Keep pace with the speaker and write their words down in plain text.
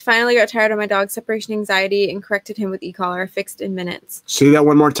Finally got tired of my dog's separation anxiety and corrected him with e-collar, fixed in minutes. Say that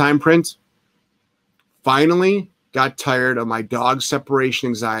one more time, Prince. Finally got tired of my dog's separation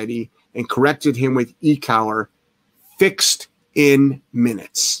anxiety and corrected him with e-collar, fixed in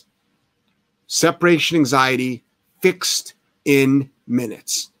minutes. Separation anxiety, fixed in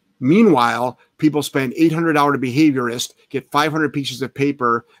minutes. Meanwhile, people spend $800 to behaviorist, get 500 pieces of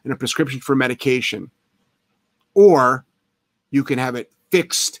paper and a prescription for medication. Or you can have it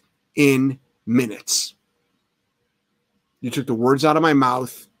fixed in minutes. You took the words out of my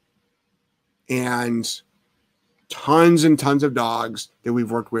mouth, and tons and tons of dogs that we've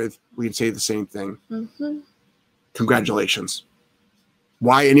worked with, we can say the same thing. Mm-hmm. Congratulations.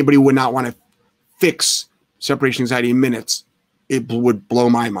 Why anybody would not want to fix separation anxiety in minutes, it would blow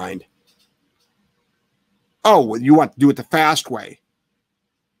my mind. Oh, you want to do it the fast way.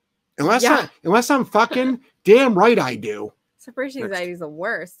 Unless I'm fucking damn right I do. Separation anxiety is the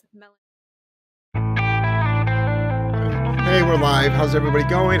worst. Hey, we're live. How's everybody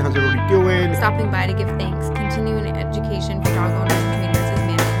going? How's everybody doing? Stopping by to give thanks. Continuing education for dog owners and trainers is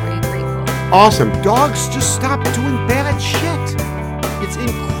mandatory. Grateful. Awesome. Dogs just stop doing bad shit. It's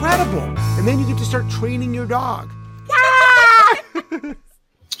incredible. And then you get to start training your dog. Yeah!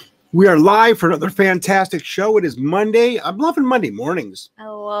 We are live for another fantastic show. It is Monday. I'm loving Monday mornings. I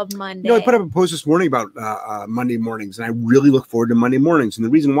love Monday. You know, I put up a post this morning about Monday mornings, and I really look forward to Monday mornings. And the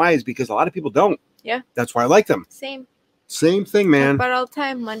reason why is because a lot of people don't. Yeah. That's why I like them. Same thing, man. But all the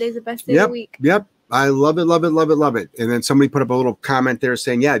time, Monday's the best day of the week. Yep. I love it, love it, love it, love it. And then somebody put up a little comment there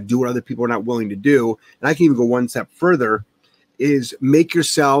saying, yeah, do what other people are not willing to do. And I can even go one step further, is make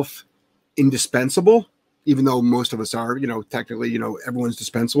yourself indispensable, even though most of us are, technically, everyone's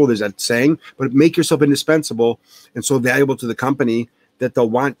dispensable. There's that saying, but make yourself indispensable and so valuable to the company that they'll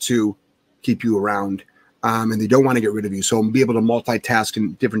want to keep you around. And they don't want to get rid of you. So be able to multitask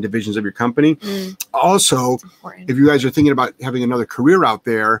in different divisions of your company. Also, if you guys are thinking about having another career out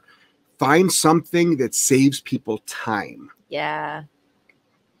there, find something that saves people time. Yeah.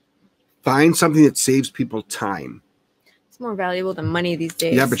 Find something that saves people time. It's more valuable than money these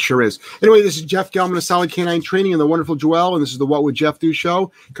days. Yeah, but sure is. Anyway, this is Jeff Gelman of Solid Canine Training and the wonderful Joelle, and this is the What Would Jeff Do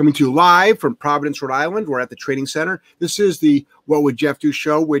show, coming to you live from Providence, Rhode Island. We're at the training center. This is the What Would Jeff Do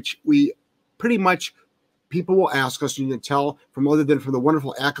show, which we pretty much, people will ask us, and you can tell from the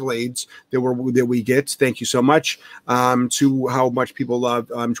wonderful accolades that we get. Thank you so much to how much people love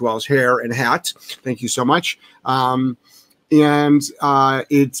Joelle's hair and hat. Thank you so much. And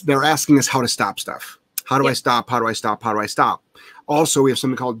they're asking us how to stop stuff. How do I stop? How do I stop? How do I stop? Also, we have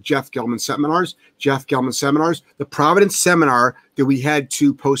something called Jeff Gelman Seminars. Jeff Gelman Seminars. The Providence seminar that we had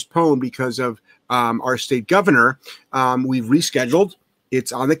to postpone because of our state governor, we've rescheduled.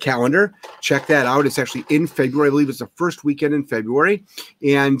 It's on the calendar. Check that out. It's actually in February. I believe it's the first weekend in February.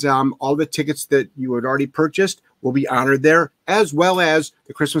 And all the tickets that you had already purchased will be honored there, as well as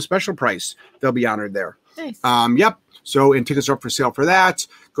the Christmas special price. They'll be honored there. Nice. Yep. So, and tickets are up for sale for that.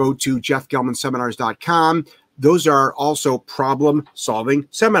 Go to jeffgelmanseminars.com. Those are also problem-solving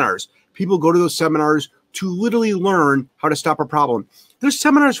seminars. People go to those seminars to literally learn how to stop a problem. There's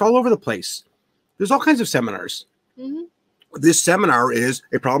seminars all over the place. There's all kinds of seminars. Mm-hmm. This seminar is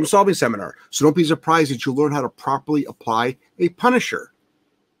a problem-solving seminar. So don't be surprised that you learn how to properly apply a punisher.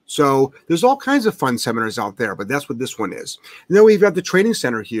 So there's all kinds of fun seminars out there, but that's what this one is. And then we've got the training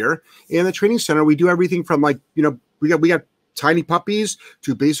center here. In the training center, we do everything from we got tiny puppies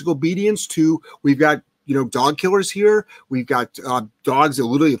to basic obedience to we've got dog killers here. We've got dogs that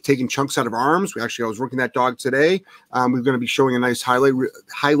literally have taken chunks out of arms. I was working that dog today. We're going to be showing a nice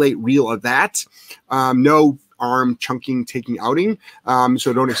highlight reel of that. No arm chunking taking outing,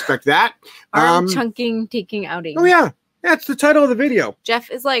 so don't expect that. Arm chunking taking outing. Oh yeah, that's the title of the video.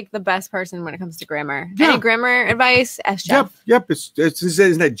 Jeff is like the best person when it comes to grammar. Yeah. Any grammar advice? Ask Jeff. Yep.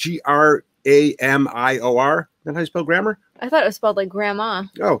 Isn't that Gramor? Is that how you spell grammar? I thought it was spelled like grandma.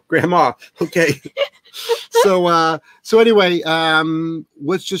 Oh, grandma. Okay. So anyway,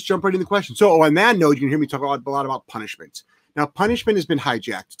 let's just jump right into the question. So on that note, you can hear me talk a lot about punishment. Now, punishment has been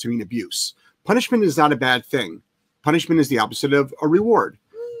hijacked to mean abuse. Punishment is not a bad thing. Punishment is the opposite of a reward.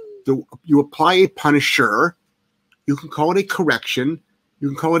 You apply a punisher. You can call it a correction. You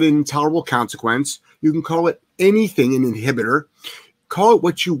can call it an intolerable consequence. You can call it anything, an inhibitor. Call it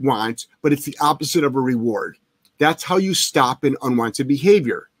what you want, but it's the opposite of a reward. That's how you stop an unwanted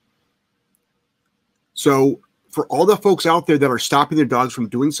behavior. So for all the folks out there that are stopping their dogs from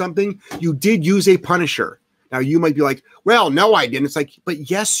doing something, you did use a punisher. Now you might be like, well, no, I didn't. It's like, but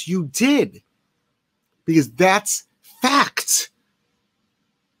yes, you did. Because that's fact.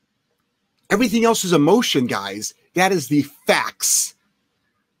 Everything else is emotion, guys. That is the facts.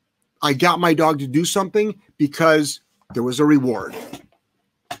 I got my dog to do something because there was a reward.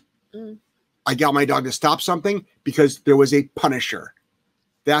 I got my dog to stop something because there was a punisher.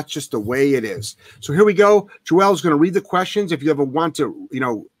 That's just the way it is. So here we go. Joelle's going to read the questions. If you ever want to,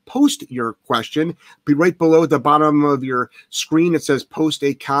 post your question, be right below at the bottom of your screen. It says post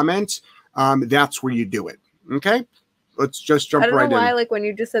a comment. That's where you do it. Okay. Let's just jump right in. I don't know why, like, when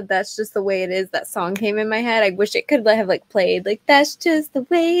you just said that's just the way it is, that song came in my head. I wish it could have, like, played, like, that's just the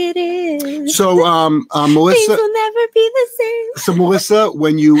way it is. So, Melissa. Things will never be the same. So, Melissa,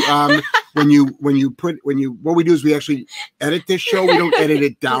 what we do is we actually edit this show. We don't edit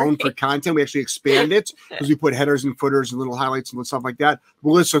it down for content. We actually expand it because we put headers and footers and little highlights and stuff like that.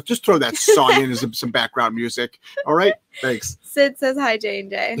 Melissa, just throw that song in as some background music. All right? Thanks. Sid says hi,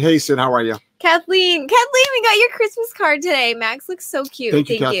 J&J. Hey, Sid, how are you? Kathleen, we got your Christmas card today. Max looks so cute. Thank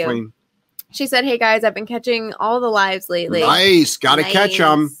you, Kathleen. She said, hey, guys, I've been catching all the lives lately. Nice. Gotta catch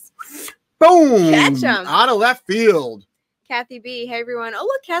them. Boom. Catch them. Out of left field. Kathy B. Hey, everyone. Oh,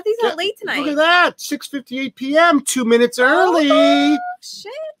 look, Kathy's not late tonight. Look at that. 6:58 p.m. 2 minutes early. Oh,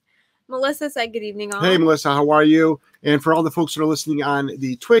 shit. Melissa said good evening, all. Hey, Melissa, how are you? And for all the folks that are listening on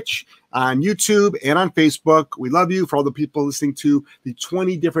the Twitch, on YouTube, and on Facebook, we love you. For all the people listening to the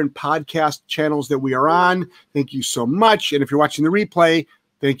 20 different podcast channels that we are on, thank you so much. And if you're watching the replay,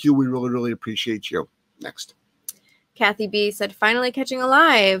 thank you. We really, really appreciate you. Next. Kathy B. said, finally catching a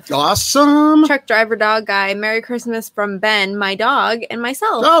live. Awesome. Truck driver dog guy. Merry Christmas from Ben, my dog, and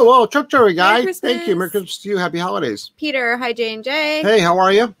myself. Oh, well, truck driver guy. Merry Thank you. Merry Christmas to you. Happy holidays. Peter, hi, J&J. Hey, how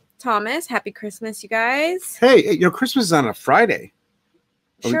are you? Thomas, happy Christmas, you guys. Hey, Christmas is on a Friday.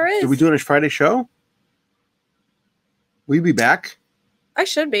 Sure is. Are we doing a Friday show? Will you be back? I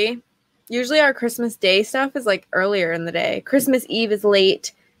should be. Usually our Christmas Day stuff is like earlier in the day. Christmas Eve is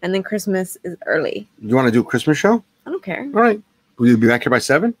late, and then Christmas is early. You want to do a Christmas show? I don't care. All right. Will you be back here by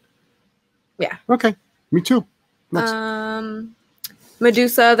 7? Yeah. Okay. Me too. Next.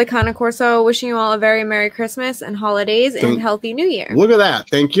 Medusa, the Kana Corso, wishing you all a very Merry Christmas and holidays and Healthy New Year. Look at that.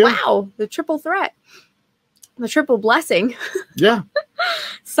 Thank you. Wow. The triple threat. The triple blessing. Yeah.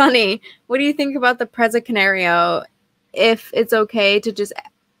 Sunny, what do you think about the Preza Canario? If it's okay to just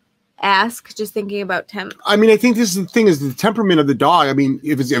ask, just thinking about temp. I mean, I think this is the thing, is the temperament of the dog. I mean,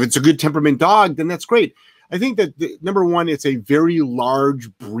 if it's a good temperament dog, then that's great. I think that number one, it's a very large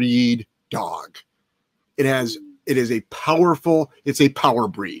breed dog. It's a power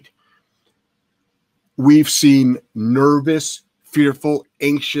breed. We've seen nervous, fearful,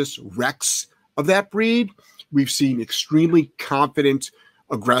 anxious wrecks of that breed. We've seen extremely confident,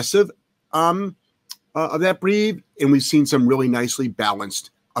 aggressive of that breed. And we've seen some really nicely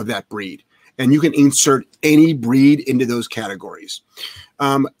balanced of that breed. And you can insert any breed into those categories.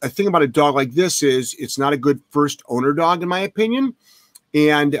 A thing about a dog like this is it's not a good first owner dog, in my opinion.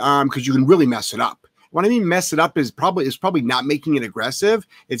 And because you can really mess it up. What I mean mess it up is probably not making it aggressive.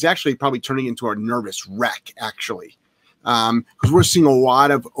 It's actually probably turning into a nervous wreck, actually. Because we're seeing a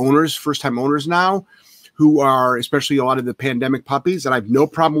lot of owners, first-time owners now, who are, especially a lot of the pandemic puppies, and I have no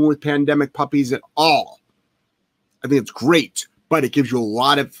problem with pandemic puppies at all. I think it's great, but it gives you a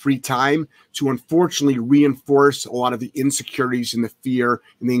lot of free time to unfortunately reinforce a lot of the insecurities and the fear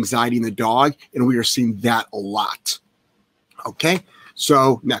and the anxiety in the dog, and we are seeing that a lot. Okay,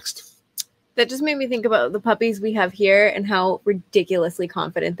 so next. That just made me think about the puppies we have here and how ridiculously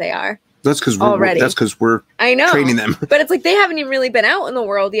confident they are. That's because we're training them. But it's like they haven't even really been out in the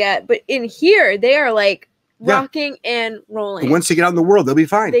world yet. But in here, they are like rocking and rolling. And once they get out in the world, they'll be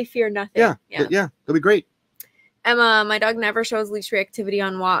fine. They fear nothing. Yeah, they'll be great. Emma, my dog never shows leash reactivity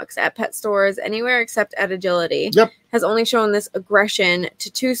on walks, at pet stores, anywhere except at agility. Yep. Has only shown this aggression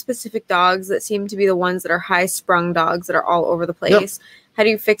to 2 specific dogs that seem to be the ones that are high-sprung dogs that are all over the place. Yep. How do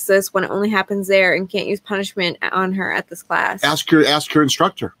you fix this when it only happens there and can't use punishment on her at this class? Ask your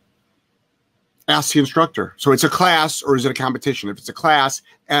instructor. Ask the instructor. So it's a class or is it a competition? If it's a class,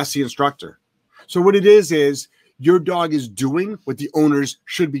 ask the instructor. So what it is your dog is doing what the owners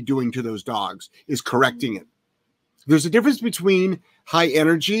should be doing to those dogs, is correcting it. There's a difference between high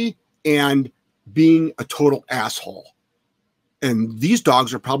energy and being a total asshole. And these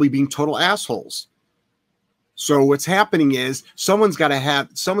dogs are probably being total assholes. So what's happening is someone's got to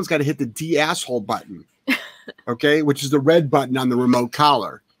hit the de-asshole button, okay, which is the red button on the remote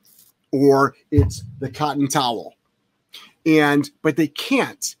collar, or it's the cotton towel. But they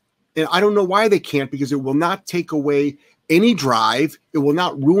can't. And I don't know why they can't, because it will not take away any drive. It will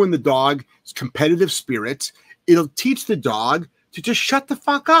not ruin the dog's competitive spirit. It'll teach the dog to just shut the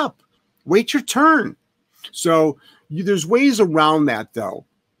fuck up. Wait your turn. So there's ways around that, though.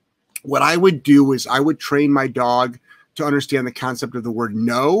 What I would do is I would train my dog to understand the concept of the word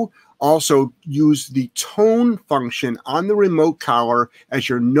no. Also, use the tone function on the remote collar as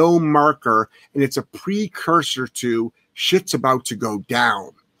your no marker, and it's a precursor to shit's about to go down.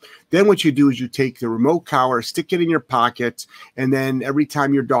 Then what you do is you take the remote collar, stick it in your pocket, and then every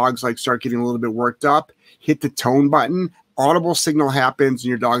time your dogs like start getting a little bit worked up, hit the tone button, audible signal happens, and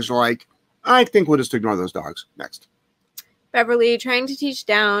your dogs are like, I think we'll just ignore those dogs. Next. Beverly, trying to teach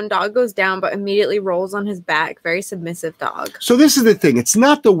down. Dog goes down, but immediately rolls on his back. Very submissive dog. So this is the thing. It's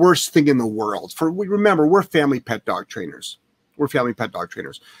not the worst thing in the world. Remember, we're family pet dog trainers. We're family pet dog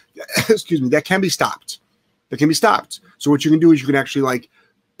trainers. Excuse me. That can be stopped. That can be stopped. So what you can do is you can actually like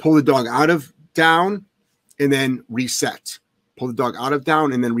pull the dog out of down and then reset. Pull the dog out of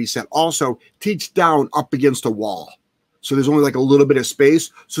down and then reset. Also, teach down up against a wall. So there's only like a little bit of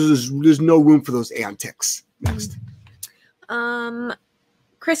space. So there's no room for those antics. Next.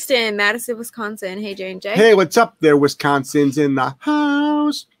 Kristen, Madison, Wisconsin. Hey, J&J. Hey, what's up there? Wisconsin's in the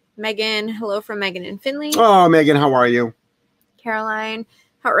house. Megan, hello from Megan in Finley. Oh, Megan, how are you? Caroline,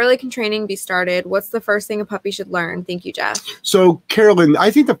 how early can training be started? What's the first thing a puppy should learn? Thank you, Jeff. So, Carolyn, I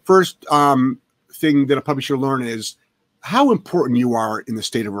think the first thing that a puppy should learn is how important you are in the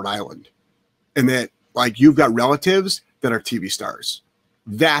state of Rhode Island, and that like you've got relatives that are TV stars.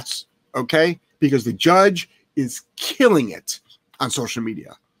 That's okay, because the judge is killing it on social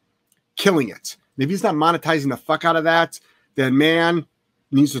media. Killing it. And if he's not monetizing the fuck out of that, then man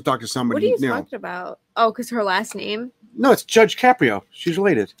needs to talk to somebody. What are you talking about? Oh, because her last name? No, it's Judge Caprio. She's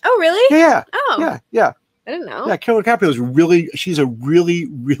related. Oh, really? Yeah. Oh. Yeah. I didn't know. Yeah, Carolyn Caprio she's a really,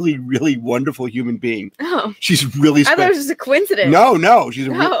 really, really wonderful human being. Oh. She's really I thought it was just a coincidence. No, she's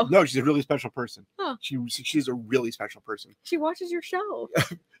a really special person. Huh. She's a really special person. She watches your show.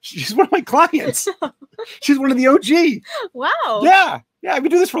 She's one of my clients. She's one of the OG. Wow. Yeah. I've been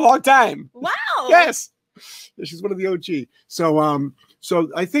doing this for a long time. Wow. Yes. She's one of the OG.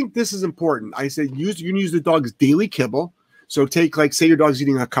 So I think this is important. I said you can use the dog's daily kibble. So take like, say your dog's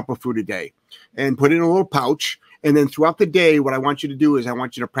eating a cup of food a day and put it in a little pouch. And then throughout the day, what I want you to do is I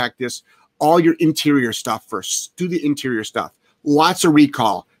want you to practice all your interior stuff first. Do the interior stuff. Lots of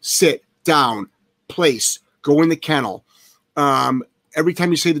recall. Sit, down, place, go in the kennel. Every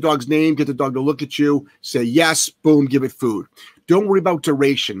time you say the dog's name, get the dog to look at you, say yes, boom, give it food. Don't worry about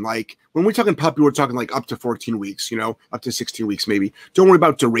duration. Like when we're talking puppy, we're talking like up to 14 weeks, up to 16 weeks maybe. Don't worry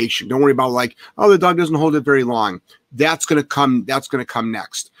about duration. Don't worry about like, oh, the dog doesn't hold it very long. That's going to come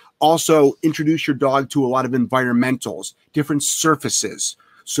next. Also, introduce your dog to a lot of environmentals, different surfaces.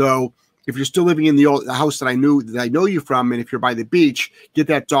 So if you're still living in the house that I know you from, and if you're by the beach, get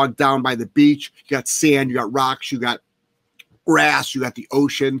that dog down by the beach. You got sand, you got rocks, you got grass, you got the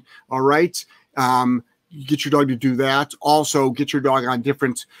ocean. All right. You get your dog to do that. Also, get your dog on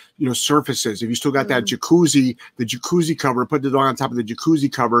different, surfaces. If you still got that jacuzzi, the jacuzzi cover, put the dog on top of the jacuzzi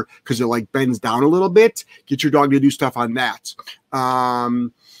cover because it like bends down a little bit. Get your dog to do stuff on that.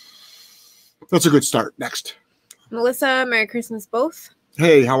 That's a good start. Next. Melissa, Merry Christmas both.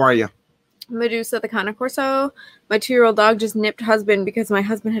 Hey, how are you? Medusa, the Cane Corso. My 2-year-old dog just nipped husband because my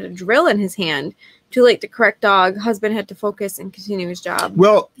husband had a drill in his hand. Too late to correct dog. Husband had to focus and continue his job.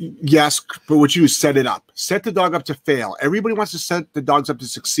 Well, yes, but what you do is set it up. Set the dog up to fail. Everybody wants to set the dogs up to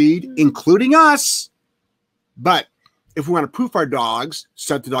succeed, including us. But if we want to proof our dogs,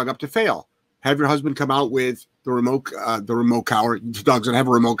 set the dog up to fail. Have your husband come out with the remote collar. The dog's going to have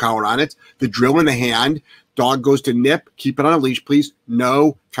a remote collar on it. The drill in the hand. Dog goes to nip. Keep it on a leash, please.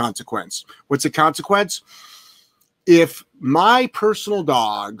 No consequence. What's the consequence? If my personal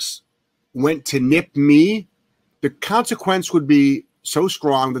dogs went to nip me, the consequence would be so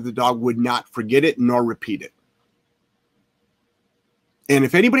strong that the dog would not forget it nor repeat it. And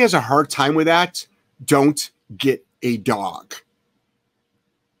if anybody has a hard time with that, don't get a dog.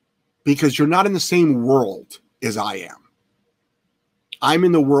 Because you're not in the same world as I am. I'm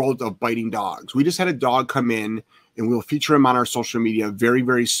in the world of biting dogs. We just had a dog come in, and we'll feature him on our social media very,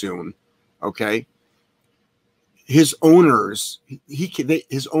 very soon. Okay. His owners,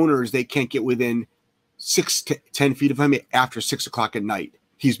 they can't get within 6 to 10 feet of him after 6 o'clock at night.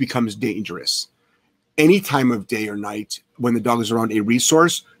 He becomes dangerous. Any time of day or night when the dog is around a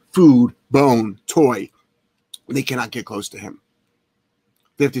resource, food, bone, toy, they cannot get close to him.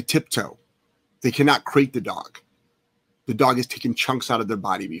 They have to tiptoe. They cannot crate the dog. The dog has taken chunks out of their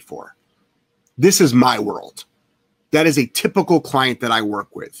body before. This is my world. That is a typical client that I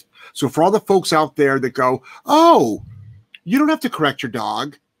work with. So for all the folks out there that go, oh, you don't have to correct your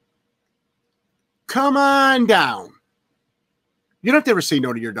dog. Come on down. You don't have to ever say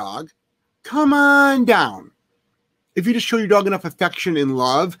no to your dog. Come on down. If you just show your dog enough affection and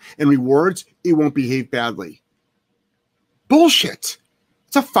love and rewards, it won't behave badly. bullshit.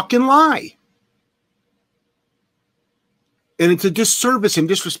 It's a fucking lie. And it's a disservice and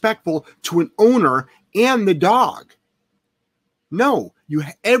disrespectful to an owner and the dog. No,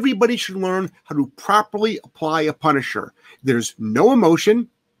 everybody should learn how to properly apply a punisher. There's no emotion.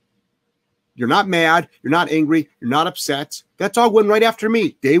 You're not mad. You're not angry. You're not upset. That dog went right after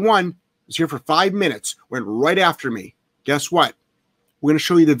me. Day one, was here for 5 minutes, went right after me. Guess what? We're going to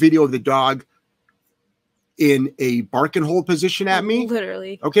show you the video of the dog in a bark and hold position at me.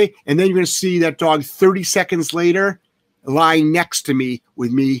 Literally. Okay. And then you're going to see that dog 30 seconds later lying next to me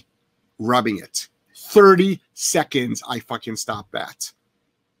with me rubbing it. 30 seconds. I fucking stopped that.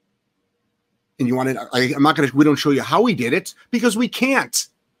 And you want it? We don't show you how we did it because we can't.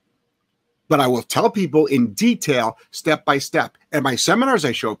 But I will tell people in detail, step by step. At my seminars,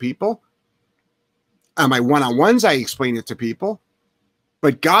 I show people. At my one-on-ones, I explain it to people.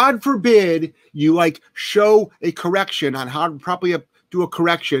 But God forbid you show a correction on how to properly do a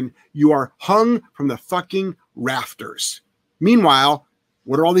correction. You are hung from the fucking rafters. Meanwhile,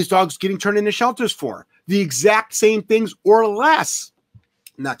 what are all these dogs getting turned into shelters for? The exact same things or less.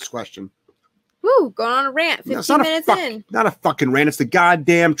 Next question. Woo, going on a rant. 15 minutes in. Not a fucking rant. It's the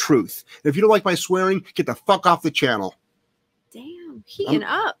goddamn truth. If you don't like my swearing, get the fuck off the channel. Damn, heating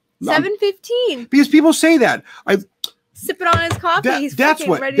up. 7:15. Because people say that. Sipping on his coffee. He's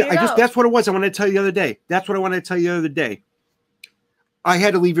ready to go. That's what it was. I wanted to tell you the other day. That's what I wanted to tell you the other day. I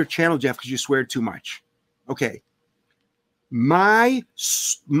had to leave your channel, Jeff, because you swear too much. Okay. My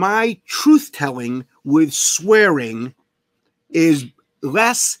truth telling with swearing is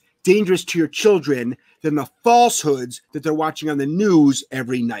less dangerous to your children than the falsehoods that they're watching on the news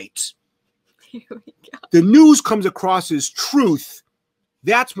every night. Here we go. The news comes across as truth.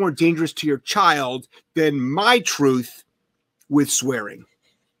 That's more dangerous to your child than my truth with swearing.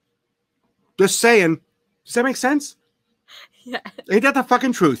 Just saying. Does that make sense? Yeah. Ain't that the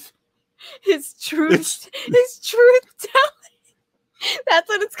fucking truth? His truth telling. That's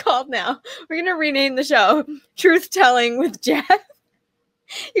what it's called now. We're going to rename the show Truth Telling with Jeff.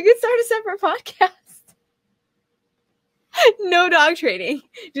 You could start a separate podcast. No dog training,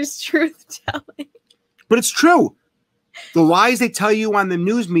 just truth telling. But it's true. The lies they tell you on the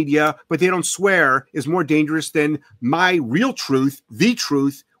news media, but they don't swear, is more dangerous than my real truth, the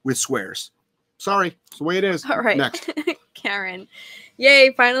truth, with swears. Sorry, it's the way it is. All right. Next. Karen.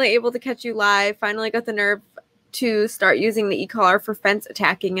 Yay, finally able to catch you live. Finally got the nerve to start using the e-collar for fence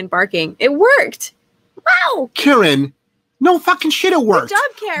attacking and barking. It worked. Wow. Karen, no fucking shit, it worked. Good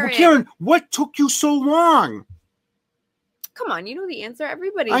job, Karen. Well, Karen, what took you so long? Come on, you know the answer.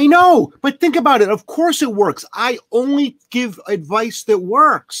 Everybody. I know, but think about it. Of course it works. I only give advice that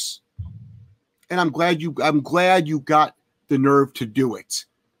works. And I'm glad you got the nerve to do it.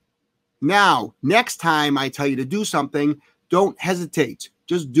 Now, next time I tell you to do something, don't hesitate.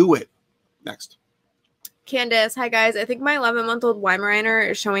 Just do it. Next. Candace, hi guys. I think my 11-month-old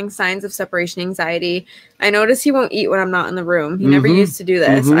Weimaraner is showing signs of separation anxiety. I notice he won't eat when I'm not in the room. He never used to do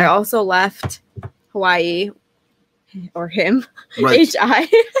this. I also left Hawaii, or him, right. H-I.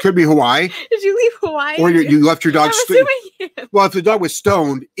 Could be Hawaii. Did you leave Hawaii? Or you left your dog stoned. Well, if the dog was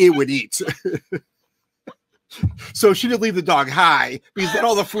stoned, it would eat. So she didn't leave the dog high because then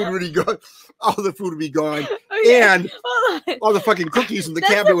all the food would be gone. All the food would be gone, and all the fucking cookies in the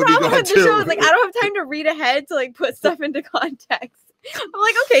cabinet would be gone too. I was like, I don't have time to read ahead to put stuff into context. I'm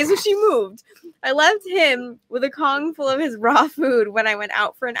like, okay, so she moved. I left him with a Kong full of his raw food when I went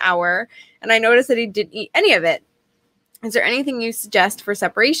out for an hour, and I noticed that he didn't eat any of it. Is there anything you suggest for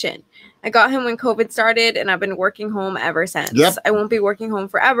separation? I got him when COVID started, and I've been working home ever since. Yep. I won't be working home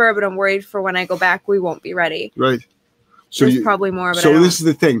forever, but I'm worried for when I go back, we won't be ready. Right. So there's probably more. But so this is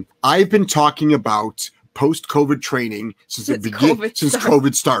the thing. I've been talking about post-COVID training since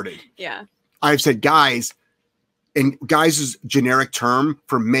COVID started. Yeah. I've said, guys, and guys is generic term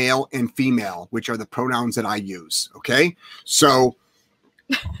for male and female, which are the pronouns that I use. Okay. So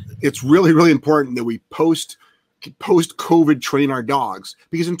it's really, really important that we post-COVID train our dogs,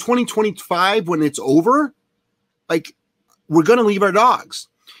 because in 2025, when it's over, we're going to leave our dogs.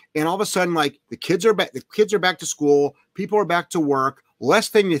 And all of a sudden, the kids are back to school, people are back to work, less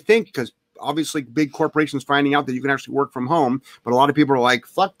thing to think, because obviously big corporations finding out that you can actually work from home. But a lot of people are like,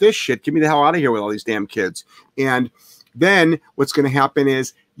 fuck this shit, get me the hell out of here with all these damn kids. And then what's going to happen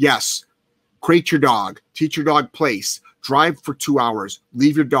is, yes, crate your dog, teach your dog place, drive for 2 hours,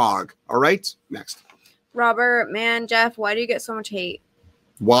 leave your dog. All right, next. Robert, man, Jeff, why do you get so much hate?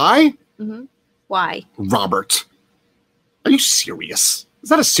 Why? Why? Robert, are you serious? Is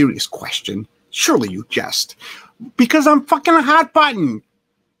that a serious question? Surely you jest. Because I'm fucking a hot button.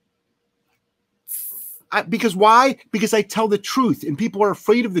 Because why? Because I tell the truth and people are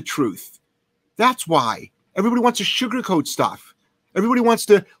afraid of the truth. That's why. Everybody wants to sugarcoat stuff. Everybody wants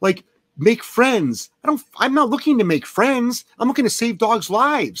to like make friends. I'm not looking to make friends. I'm looking to save dogs'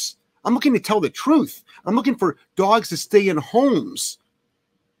 lives. I'm looking to tell the truth. I'm looking for dogs to stay in homes.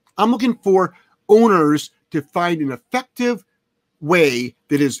 I'm looking for owners to find an effective way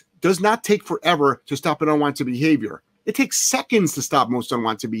that does not take forever to stop an unwanted behavior. It takes seconds to stop most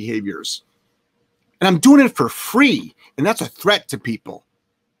unwanted behaviors. And I'm doing it for free. And that's a threat to people.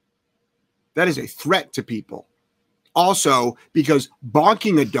 That is a threat to people. Also, because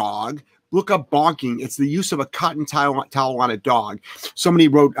bonking a dog, look up bonking. It's the use of a cotton towel on a dog. Somebody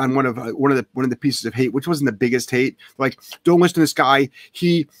wrote on one of the pieces of hate, which wasn't the biggest hate. Like, don't listen to this guy.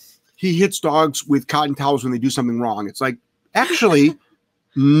 He hits dogs with cotton towels when they do something wrong. It's like, actually,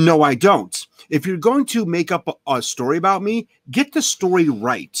 no, I don't. If you're going to make up a story about me, get the story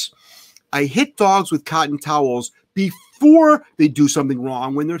right. I hit dogs with cotton towels before they do something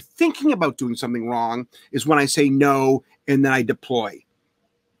wrong. When they're thinking about doing something wrong is when I say no, and then I deploy.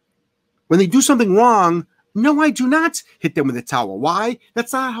 When they do something wrong, no, I do not hit them with a towel. Why?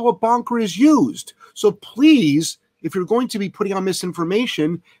 That's not how a bonker is used. So please, if you're going to be putting out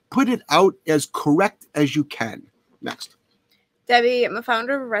misinformation, put it out as correct as you can. Next. Debbie, I'm a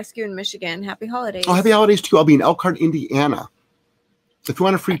founder of a rescue in Michigan. Happy holidays. Oh, happy holidays to you. I'll be in Elkhart, Indiana. If you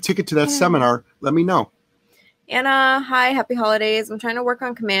want a free ticket to that seminar, let me know. Anna, hi, happy holidays. I'm trying to work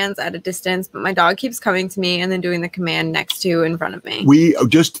on commands at a distance, but my dog keeps coming to me and then doing the command next to in front of me. We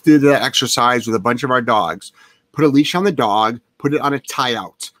just did that exercise with a bunch of our dogs. Put a leash on the dog, put it on a tie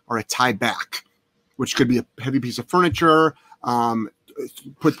out or a tie back, which could be a heavy piece of furniture.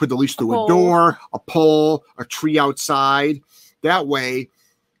 Put the leash through a door, a pole, a tree outside. That way,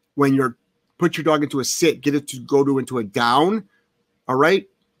 when you're put your dog into a sit, get it to go into a down. All right.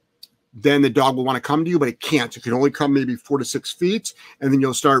 Then the dog will want to come to you, but it can't. It can only come maybe 4 to 6 feet, and then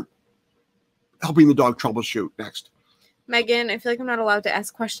you'll start helping the dog troubleshoot. Next. Megan, I feel like I'm not allowed to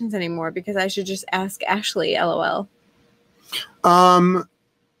ask questions anymore because I should just ask Ashley, LOL.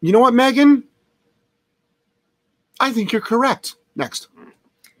 You know what, Megan? I think you're correct. Next.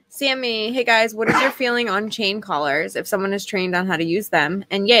 Sammy, hey guys, what is your feeling on chain collars if someone is trained on how to use them?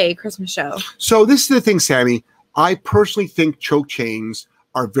 And yay, Christmas show. So this is the thing, Sammy. I personally think choke chains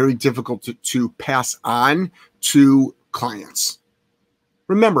are very difficult to pass on to clients.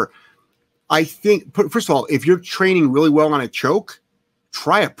 Remember, I think, first of all, if you're training really well on a choke,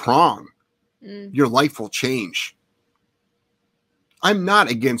 try a prong. Your life will change. I'm not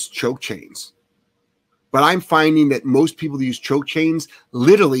against choke chains, but I'm finding that most people that use choke chains,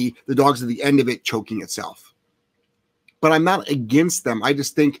 literally the dog's at the end of it choking itself. But I'm not against them. I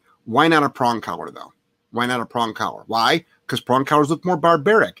just think, why not a prong collar though? Why not a prong collar? Why? Because prong collars look more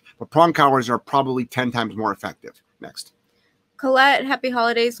barbaric, but prong collars are probably 10 times more effective. Next. Colette, happy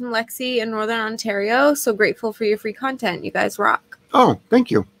holidays from Lexi in Northern Ontario. So grateful for your free content. You guys rock. Oh,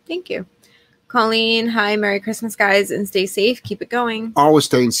 thank you. Thank you. Colleen, hi, Merry Christmas, guys, and stay safe. Keep it going. Always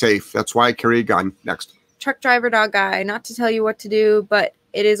staying safe. That's why I carry a gun. Next. Truck driver dog guy, not to tell you what to do, but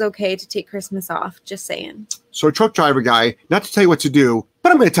it is okay to take Christmas off. Just saying. So truck driver guy, not to tell you what to do,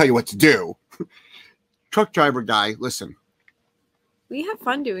 but I'm going to tell you what to do. Truck driver guy, listen. We have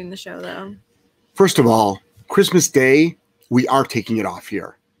fun doing the show, though. First of all, Christmas Day, we are taking it off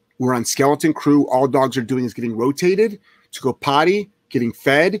here. We're on skeleton crew. All dogs are doing is getting rotated to go potty, getting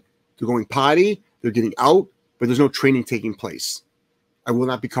fed. They're going potty. They're getting out, but there's no training taking place. I will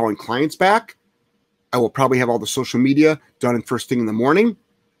not be calling clients back. I will probably have all the social media done in first thing in the morning.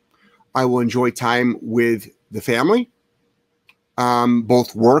 I will enjoy time with the family,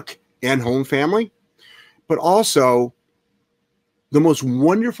 both work and home family. But also, the most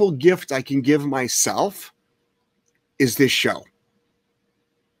wonderful gift I can give myself is this show.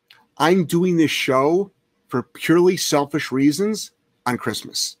 I'm doing this show for purely selfish reasons on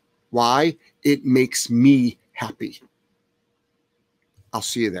Christmas. Why? It makes me happy. I'll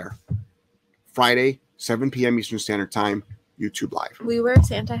see you there. Friday, 7 p.m. Eastern Standard Time, YouTube Live. Will you wear a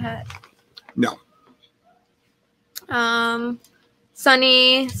Santa hat? No.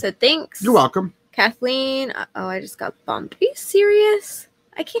 Sunny said thanks. You're welcome. Kathleen, I just got bumped. Are you serious?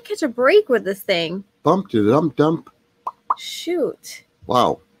 I can't catch a break with this thing. Bumped it, dump. Shoot.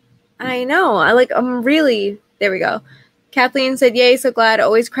 Wow. I know. I'm really, there we go. Kathleen said, yay, so glad.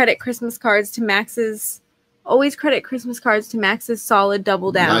 Always credit Christmas cards to Max's solid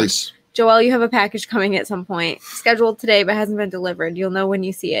double down. Nice. Joelle, you have a package coming at some point. Scheduled today, but hasn't been delivered. You'll know when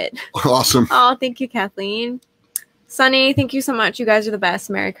you see it. Awesome. Oh, thank you, Kathleen. Sunny, thank you so much. You guys are the best.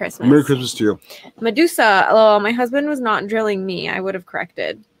 Merry Christmas. Merry Christmas to you. Medusa, lol, my husband was not drilling me. I would have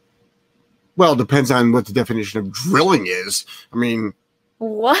corrected. Well, it depends on what the definition of drilling is. I mean,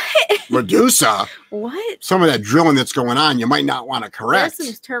 what? Medusa. What? Some of that drilling that's going on, you might not want to correct.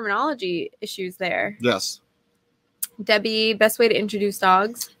 There's some terminology issues there. Yes. Debbie, best way to introduce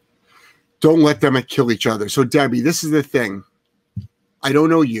dogs? Don't let them kill each other. So, Debbie, this is the thing. I don't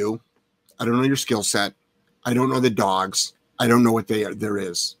know you. I don't know your skill set. I don't know the dogs. I don't know what there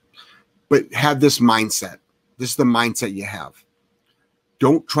is. But have this mindset. This is the mindset you have.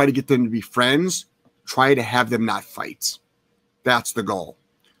 Don't try to get them to be friends. Try to have them not fight. That's the goal.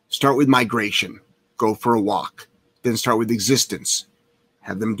 Start with migration. Go for a walk. Then start with existence.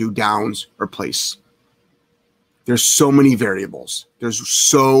 Have them do downs or place. There's so many variables. There's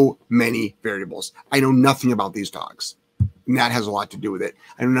so many variables. I know nothing about these dogs. And that has a lot to do with it.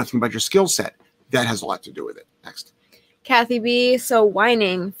 I know nothing about your skill set. That has a lot to do with it. Next. Kathy B. So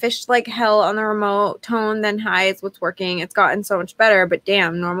whining. Fished like hell on the remote. Tone, then hides. What's working? It's gotten so much better, but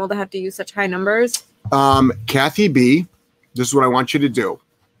damn, normal to have to use such high numbers? Kathy B., this is what I want you to do.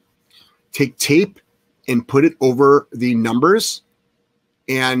 Take tape and put it over the numbers.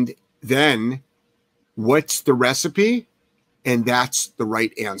 And then what's the recipe? And that's the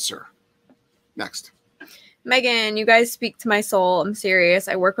right answer. Next. Megan, you guys speak to my soul. I'm serious.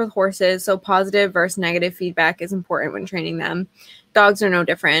 I work with horses, so positive versus negative feedback is important when training them. Dogs are no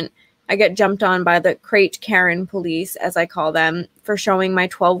different. I get jumped on by the crate Karen police, as I call them, for showing my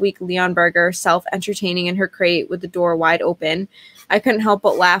 12-week Leon Burger self-entertaining in her crate with the door wide open. I couldn't help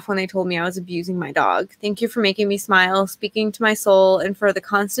but laugh when they told me I was abusing my dog. Thank you for making me smile, speaking to my soul, and for the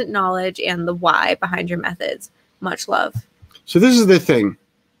constant knowledge and the why behind your methods. Much love. So this is the thing.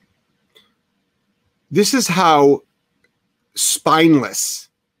 This is how spineless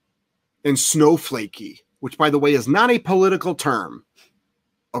and snowflakey, which, by the way, is not a political term,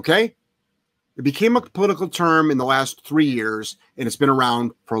 okay? It became a political term in the last 3 years, and it's been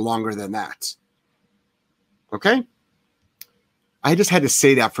around for longer than that, okay? I just had to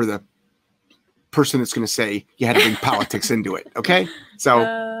say that for the person that's going to say you had to bring politics into it, okay?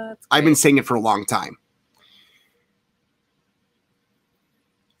 So I've been saying it for a long time.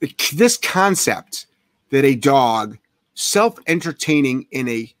 This concept that a dog self-entertaining in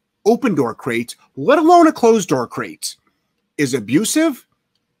a open door crate, let alone a closed door crate, is abusive,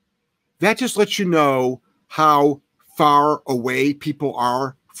 that just lets you know how far away people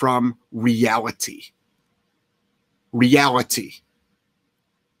are from reality. Reality.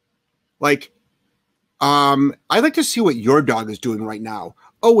 Like, I'd like to see what your dog is doing right now.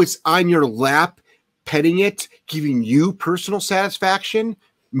 Oh, it's on your lap, petting it, giving you personal satisfaction,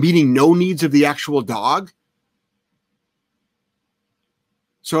 meeting no needs of the actual dog.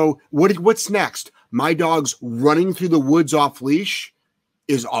 So what's next? My dog's running through the woods off leash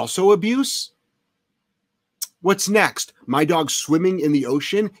is also abuse. What's next? My dog swimming in the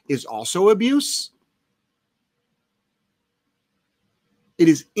ocean is also abuse. It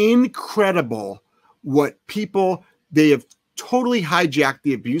is incredible what people, they have totally hijacked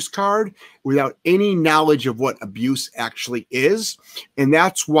the abuse card without any knowledge of what abuse actually is. And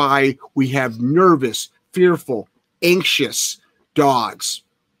that's why we have nervous, fearful, anxious dogs.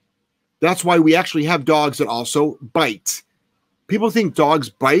 That's why we actually have dogs that also bite. People think dogs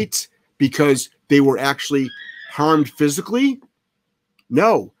bite because they were actually harmed physically.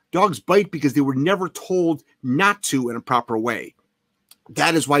 No, dogs bite because they were never told not to in a proper way.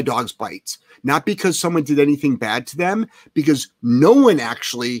 That is why dogs bite. Not because someone did anything bad to them, because no one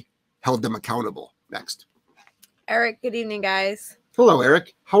actually held them accountable. Next. Eric, good evening, guys. Hello,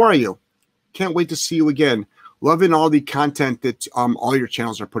 Eric. How are you? Can't wait to see you again. Loving all the content that all your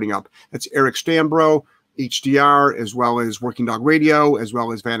channels are putting up. That's Eric Stambro, HDR, as well as Working Dog Radio, as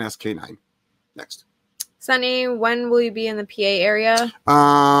well as Van SK9. Next. Sunny, when will you be in the PA area?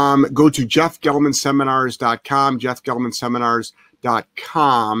 Go to jeffgelmanseminars.com,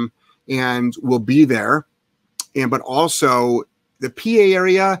 jeffgelmanseminars.com, and we'll be there. But also, the PA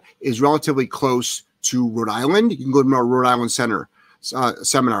area is relatively close to Rhode Island. You can go to our Rhode Island Center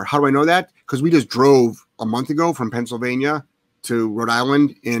seminar. How do I know that? Because we just drove a month ago from Pennsylvania to Rhode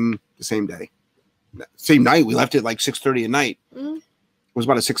Island in the same day. Same night. We left at like 6:30 at night. Mm-hmm. It was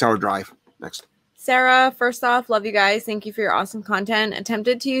about a 6-hour drive. Next. Sarah, first off, love you guys. Thank you for your awesome content.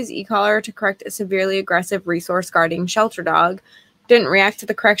 Attempted to use e-collar to correct a severely aggressive resource guarding shelter dog. Didn't react to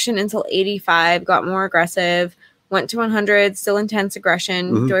the correction until 85. Got more aggressive. Went to 100. Still intense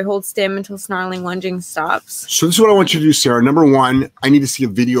aggression. Mm-hmm. Do I hold stim until snarling, lunging stops? So this is what I want you to do, Sarah. Number one, I need to see a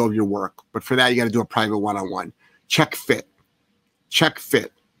video of your work. But for that, you got to do a private one-on-one. Check fit. Check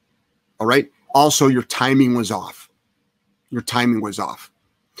fit. All right? Also, your timing was off. Your timing was off.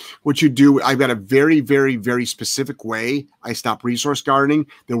 What you do, I've got a very, very, very specific way I stop resource gardening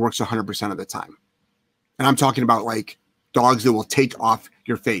that works 100% of the time. And I'm talking about like dogs that will take off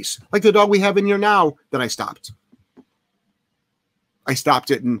your face. Like the dog we have in here now that I stopped. I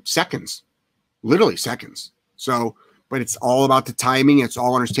stopped it in seconds, literally seconds. So, but it's all about the timing. It's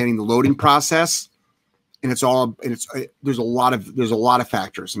all understanding the loading process. And it's all, and there's a lot of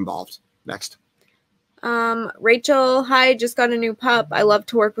factors involved. Next. Rachel, hi, just got a new pup. I love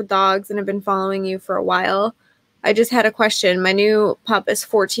to work with dogs and have been following you for a while. I just had a question. My new pup is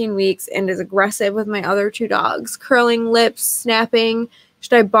 14 weeks and is aggressive with my other 2 dogs. Curling lips, snapping.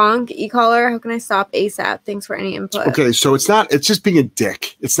 Should I bonk, e-collar? How can I stop ASAP? Thanks for any input. Okay, so it's just being a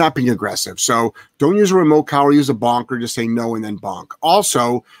dick. It's not being aggressive. So don't use a remote collar, use a bonk, or just say no and then bonk.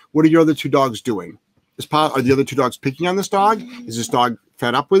 Also, what are your other 2 dogs doing? Are the other 2 dogs picking on this dog? Is this dog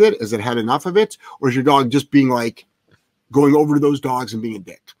fed up with it? Has it had enough of it? Or is your dog just being like going over to those dogs and being a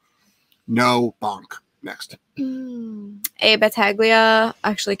dick? No, bonk. Next. A Battaglia.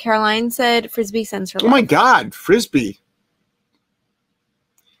 Actually, Caroline said Frisbee sends her love. Oh my God, Frisbee.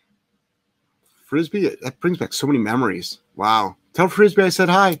 Frisbee, that brings back so many memories. Wow. Tell Frisbee I said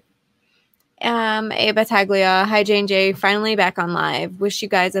hi. A Battaglia. Hi, J&J. Finally back on live. Wish you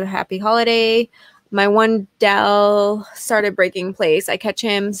guys a happy holiday. My one Dell started breaking place. I catch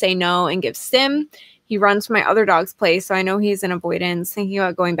him, say no, and give stim. He runs from my other dog's place, so I know he's in avoidance. Thinking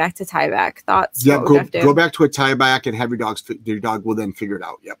about going back to tieback. Thoughts? Yeah, go back to a tieback and have your dog will then figure it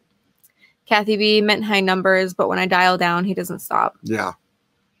out. Yep. Kathy B meant high numbers, but when I dial down, he doesn't stop. Yeah.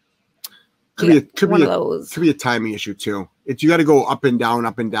 Could be a timing issue too. You got to go up and down,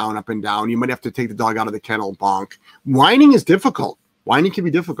 up and down, up and down. You might have to take the dog out of the kennel, bonk. Whining is difficult. Whining can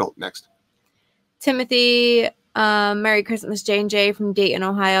be difficult. Next. Timothy, Merry Christmas, J&J from Dayton,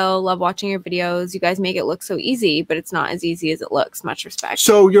 Ohio. Love watching your videos. You guys make it look so easy, but it's not as easy as it looks. Much respect.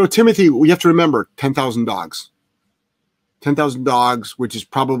 So, Timothy, we have to remember 10,000 dogs. 10,000 dogs, which is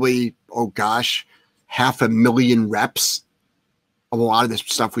probably, 500,000 reps of a lot of this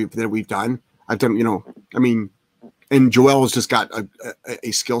stuff that we've done. I've done, and Joelle's just got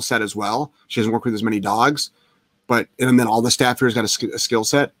a skill set as well. She doesn't work with as many dogs. And then all the staff here has got a skill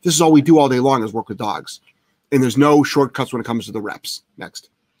set. This is all we do all day long is work with dogs. And there's no shortcuts when it comes to the reps. Next.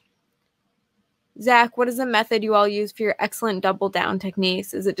 Zach, what is the method you all use for your excellent double down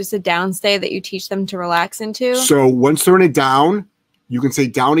techniques? Is it just a down stay that you teach them to relax into? So once they're in a down, you can say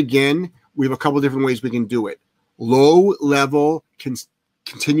down again. We have a couple different ways we can do it. Low level,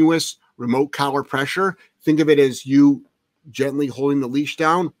 continuous remote collar pressure. Think of it as you gently holding the leash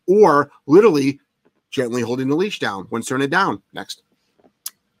down or literally gently holding the leash down once they're in a down. Next.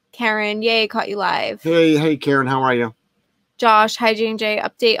 Karen, yay, caught you live. Hey, Karen, how are you? Josh, hi, J&J.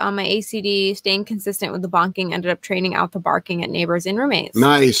 Update on my ACD. Staying consistent with the bonking. Ended up training out the barking at neighbors and roommates.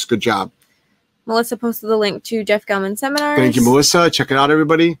 Nice. Good job. Melissa posted the link to Jeff Gelman seminars. Thank you, Melissa. Check it out,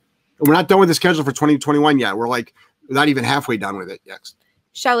 everybody. We're not done with the schedule for 2021 yet. We're not even halfway done with it yet.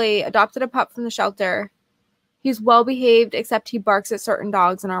 Shelly, adopted a pup from the shelter. He's well behaved, except he barks at certain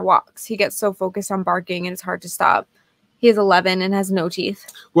dogs in our walks. He gets so focused on barking and it's hard to stop. He is 11 and has no teeth.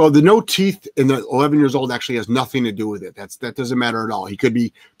 Well, the no teeth in the 11 years old actually has nothing to do with it. That doesn't matter at all. He could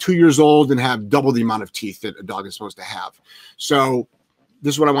be 2 years old and have double the amount of teeth that a dog is supposed to have. So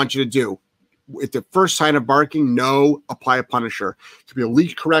this is what I want you to do. At the first sign of barking, no, apply a punisher. It could be a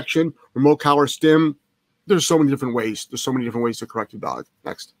leash correction, remote collar stim. There's so many different ways. There's so many different ways to correct a dog.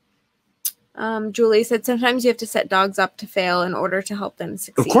 Next. Julie said sometimes you have to set dogs up to fail in order to help them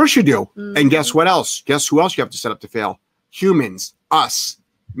succeed. Of course you do. Mm-hmm. And guess what else? Guess who else you have to set up to fail? Humans, us,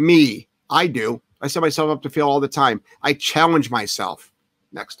 me. I do. I set myself up to fail all the time. I challenge myself.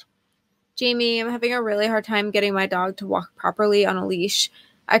 Next. Jamie, I'm having a really hard time getting my dog to walk properly on a leash.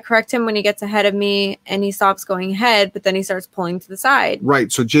 I correct him when he gets ahead of me and he stops going ahead, but then he starts pulling to the side.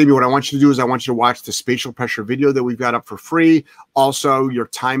 Right. So, Jamie, what I want you to do is I want you to watch the spatial pressure video that we've got up for free. Also, your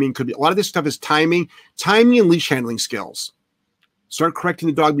timing could be, a lot of this stuff is timing and leash handling skills. Start correcting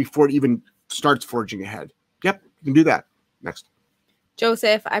the dog before it even starts forging ahead. Yep, you can do that. Next.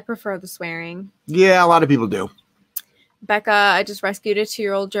 Joseph, I prefer the swearing. Yeah, a lot of people do. Becca, I just rescued a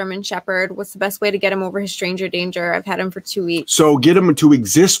 2-year-old German Shepherd. What's the best way to get him over his stranger danger? I've had him for 2 weeks. So get him to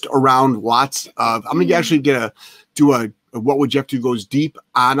exist around lots of, I'm going to actually do a what would Jeff do goes deep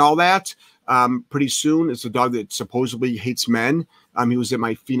on all that pretty soon. It's a dog that supposedly hates men. He was at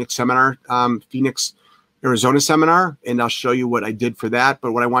my Phoenix seminar, Phoenix, Arizona seminar, and I'll show you what I did for that.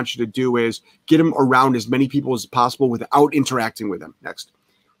 But what I want you to do is get him around as many people as possible without interacting with them. Next.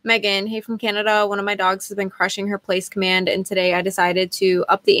 Megan, hey from Canada. One of my dogs has been crushing her place command, and today I decided to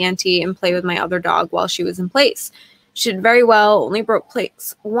up the ante and play with my other dog while she was in place. She did very well, only broke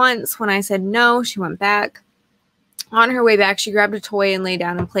plates once. When I said no, she went back. On her way back, she grabbed a toy and lay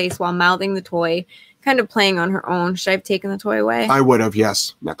down in place while mouthing the toy, kind of playing on her own. Should I have taken the toy away? I would have,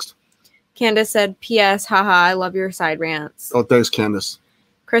 yes. Next. Candace said, P.S. Haha, I love your side rants. Oh, thanks, Candace.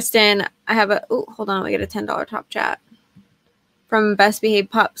 Kristen, I have a... Oh, hold on. We get a $10 top chat. From Best Behaved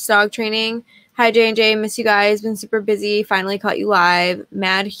Pups Dog Training. Hi, J&J. Miss you guys. Been super busy. Finally caught you live.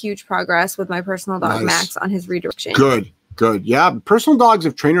 Mad huge progress with my personal dog, Max, on his redirection. Good, good. Yeah, personal dogs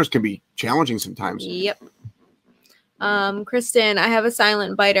of trainers can be challenging sometimes. Yep. Kristen, I have a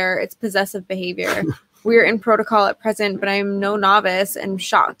silent biter. It's possessive behavior. We're in protocol at present, but I'm no novice and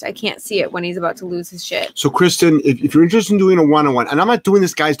shocked. I can't see it when he's about to lose his shit. So, Kristen, if you're interested in doing a one-on-one, and I'm not doing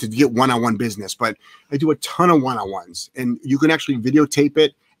this, guys, to get one-on-one business, but I do a ton of one-on-ones, and you can actually videotape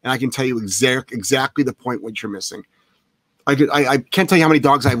it, and I can tell you exactly the point what you're missing. I can't tell you how many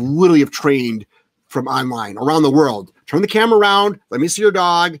dogs I literally have trained from online around the world. Turn the camera around. Let me see your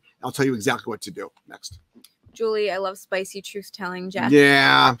dog. I'll tell you exactly what to do. Next. Julie, I love spicy truth-telling, Jeff.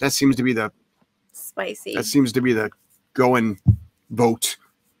 Yeah, that seems to be the... Spicy. That seems to be the going vote.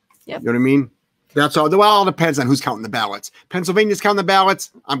 Yep. You know what I mean? That's all. Well, it all depends on who's counting the ballots. Pennsylvania's counting the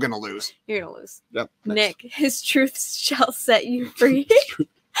ballots. I'm going to lose. You're going to lose. Yep. Nick, his truth shall set you free.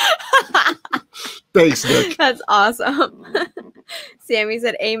 Thanks, Nick. That's awesome. Sammy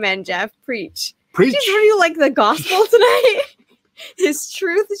said, amen, Jeff. Preach. Preach. Just really like the gospel tonight. His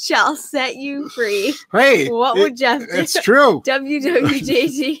truth shall set you free. Hey. What would Jeff do? It's true.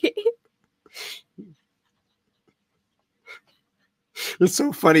 WWJD. It's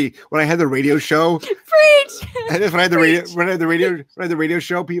so funny when I had the radio show. Preach. And when I had the radio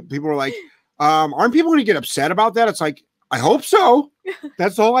show, people were like, "Aren't people going to get upset about that?" It's like, I hope so.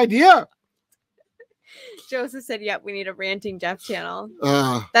 That's the whole idea. Joseph said, "Yep, we need a ranting Jeff channel."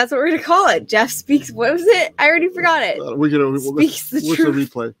 That's what we're gonna call it. Jeff speaks. What was it? I already forgot it. Speaks the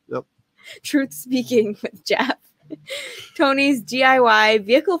truth. The replay. Yep. Truth speaking with Jeff. Tony's DIY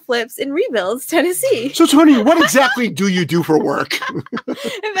vehicle flips and rebuilds, Tennessee. So, Tony, what exactly do you do for work?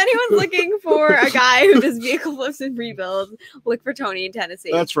 If anyone's looking for a guy who does vehicle flips and rebuilds, look for Tony in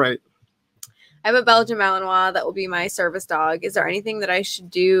Tennessee. That's right. I have a Belgian Malinois that will be my service dog. Is there anything that I should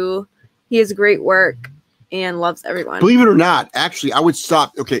do? He has great work and loves everyone. Believe it or not, actually, I would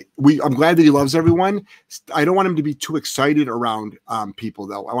stop. Okay, I'm glad that he loves everyone. I don't want him to be too excited around people,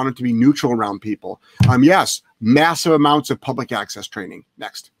 though. I want him to be neutral around people. Yes, massive amounts of public access training.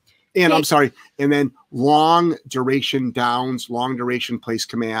 Next. And I'm sorry. And then long duration downs, long duration place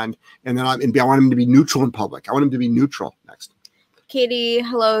command. And then I want him to be neutral in public. I want him to be neutral. Next. Katie,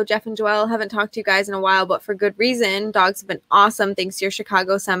 hello, Jeff and Joelle. Haven't talked to you guys in a while, but for good reason. Dogs have been awesome thanks to your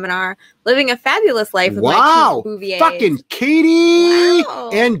Chicago seminar. Living a fabulous life with my two Bouviers. Fucking Katie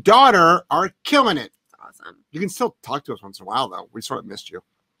and daughter are killing it. Awesome. You can still talk to us once in a while, though. We sort of missed you.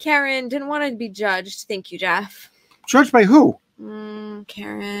 Karen, didn't want to be judged. Thank you, Jeff. Judged by who?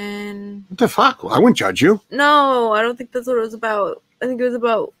 Karen. What the fuck? Well, I wouldn't judge you. No, I don't think that's what it was about. I think it was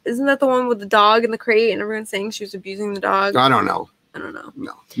about, isn't that the one with the dog in the crate and everyone's saying she was abusing the dog? I don't know. I don't know.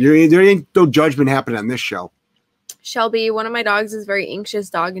 No. There ain't no judgment happening on this show. Shelby, one of my dogs is a very anxious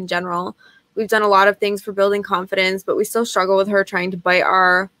dog in general. We've done a lot of things for building confidence, but we still struggle with her trying to bite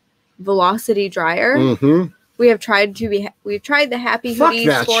our velocity dryer. Mm-hmm. We've tried the happy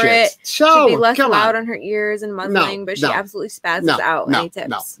hoodies for shit. it. So, to be less loud on her ears and muzzling, but she absolutely spazzes out. Any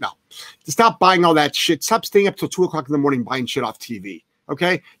tips? No. Stop buying all that shit. Stop staying up till 2 o'clock in the morning buying shit off TV.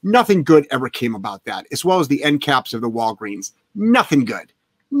 Okay? Nothing good ever came about that, as well as the end caps of the Walgreens. Nothing good.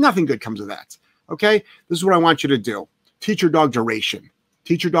 Nothing good comes of that. Okay? This is what I want you to do. Teach your dog duration.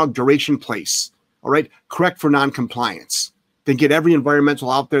 Teach your dog duration place. All right? Correct for non-compliance. Then get every environmental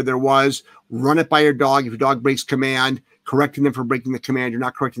out there was. Run it by your dog. If your dog breaks command, correcting them for breaking the command. You're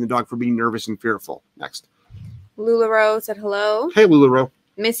not correcting the dog for being nervous and fearful. Next. LuLaRoe said hello. Hey, LuLaRoe.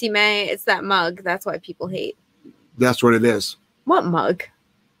 Missy May, it's that mug. That's why people hate. That's what it is. What mug?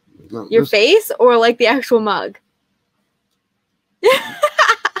 Your face or like the actual mug?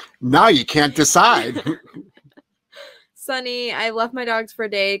 Now you can't decide. Sunny, I left my dogs for a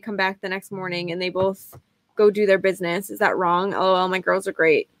day, come back the next morning, and they both go do their business. Is that wrong? LOL, my girls are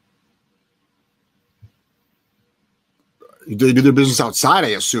great. They do their business outside, I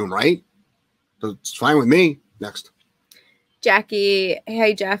assume, right? It's fine with me. Next. Jackie,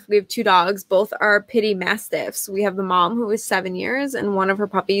 hey, Jeff, we have 2 dogs. Both are Pitty Mastiffs. We have the mom, who is 7 years, and one of her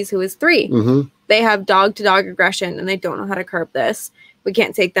puppies, who is 3. Mm-hmm. They have dog-to-dog aggression, and they don't know how to curb this. We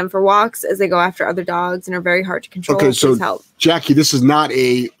can't take them for walks as they go after other dogs and are very hard to control. Okay, so, help. Jackie, this is not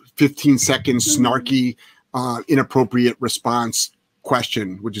a 15-second snarky, inappropriate response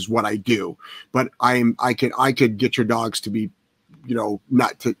question, which is what I do. But I could get your dogs to be,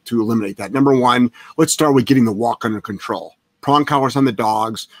 not to eliminate that. Number one, let's start with getting the walk under control. Prong collars on the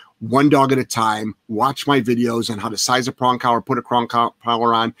dogs, one dog at a time. Watch my videos on how to size a prong collar, put a prong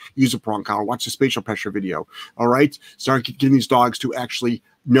collar on, use a prong collar, watch the spatial pressure video. All right. Start getting these dogs to actually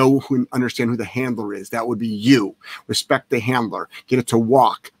know and understand who the handler is. That would be you. Respect the handler. Get it to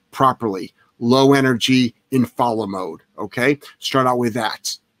walk properly. Low energy in follow mode. Okay. Start out with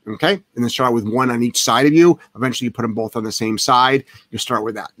that. Okay. And then start out with one on each side of you. Eventually you put them both on the same side. You start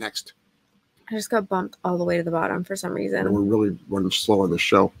with that. Next. I just got bumped all the way to the bottom for some reason. We're really running slow on the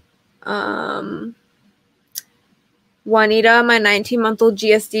show. Juanita, my 19-month-old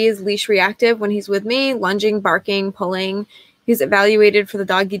GSD is leash reactive when he's with me, lunging, barking, pulling. He's evaluated for the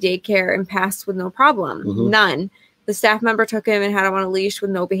doggy daycare and passed with no problem. None. The staff member took him and had him on a leash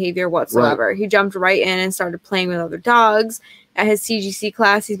with no behavior whatsoever. Right. He jumped right in and started playing with other dogs. At his CGC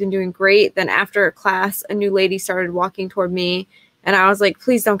class, he's been doing great. Then after class, a new lady started walking toward me, and I was like,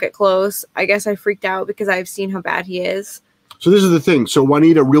 please don't get close. I guess I freaked out because I've seen how bad he is. So this is the thing. So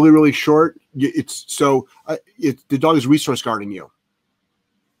Juanita, really, really short. The dog is resource guarding you.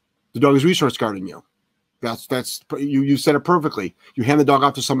 The dog is resource guarding you. You said it perfectly. You hand the dog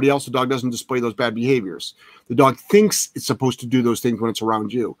off to somebody else. The dog doesn't display those bad behaviors. The dog thinks it's supposed to do those things when it's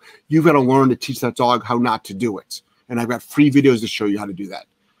around you. You've got to learn to teach that dog how not to do it. And I've got free videos to show you how to do that.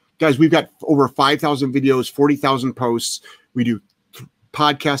 Guys, we've got over 5,000 videos, 40,000 posts. We do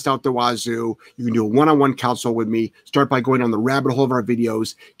podcast out the wazoo. You can do a one-on-one counsel with me. Start by going on the rabbit hole of our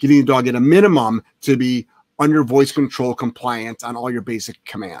videos, getting the dog at a minimum to be under voice control compliant on all your basic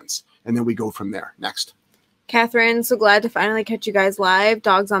commands. And then we go from there. Next. Catherine, so glad to finally catch you guys live.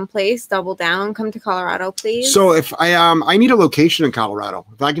 Dogs on place, double down. Come to Colorado, please. So if I need a location in Colorado.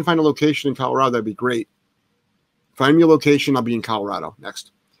 If I can find a location in Colorado, that'd be great. Find me a location. I'll be in Colorado.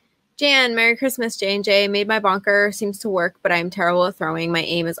 Next. Jan, Merry Christmas, J&J. Made my bonker. Seems to work, but I'm terrible at throwing. My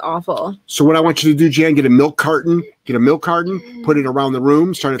aim is awful. So what I want you to do, Jan, get a milk carton, put it around the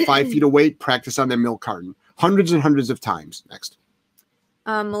room, start at 5 feet away, practice on that milk carton. Hundreds and hundreds of times. Next.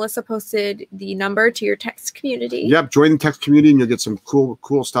 Melissa posted the number to your text community. Yep, join the text community and you'll get some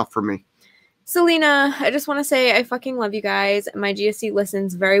cool stuff from me. Selena, I just want to say I fucking love you guys. My GSC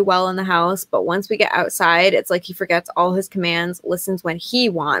listens very well in the house, but once we get outside, it's like he forgets all his commands, listens when he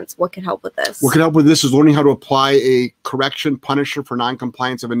wants. What can help with this? What can help with this is learning how to apply a correction punisher for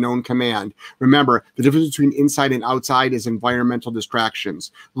noncompliance of a known command. Remember, the difference between inside and outside is environmental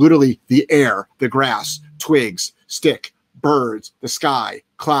distractions. Literally, the air, the grass, twigs, stick, birds, the sky,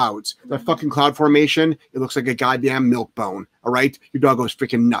 clouds. That fucking cloud formation, it looks like a goddamn milk bone, all right? Your dog goes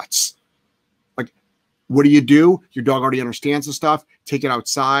freaking nuts. What do? Your dog already understands the stuff. Take it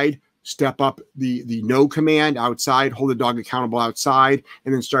outside, step up the no command outside, hold the dog accountable outside,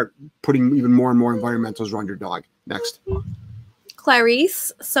 and then start putting even more and more environmentals around your dog. Next.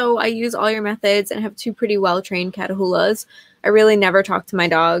 Clarice, so I use all your methods and have 2 pretty well-trained Catahoulas. I really never talk to my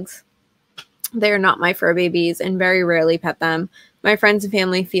dogs. They are not my fur babies and very rarely pet them. My friends and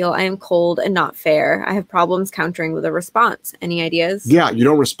family feel I am cold and not fair. I have problems countering with a response. Any ideas? Yeah, you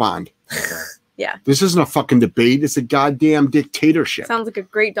don't respond. Yeah. This isn't a fucking debate. It's a goddamn dictatorship. Sounds like a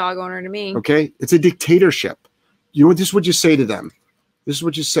great dog owner to me. Okay? It's a dictatorship. You know what? This is what you say to them. This is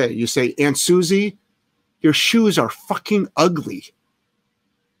what you say. You say, Aunt Susie, your shoes are fucking ugly.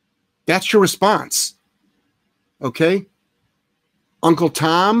 That's your response. Okay? Uncle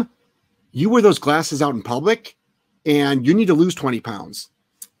Tom, you wear those glasses out in public and you need to lose 20 pounds.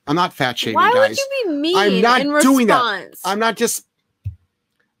 I'm not fat shaming, guys. Why would you be mean? I'm not in doing response? that.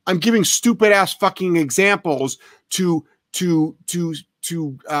 I'm giving stupid ass fucking examples to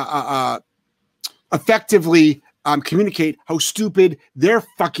effectively communicate how stupid their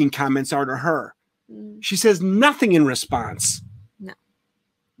fucking comments are to her. She says nothing in response. No.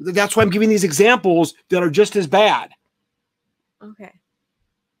 That's why I'm giving these examples that are just as bad. Okay.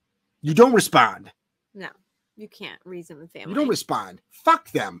 You don't respond. No, you can't reason with family. You don't respond.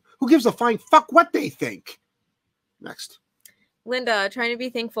 Fuck them. Who gives a flying fuck what they think? Next. Linda, trying to be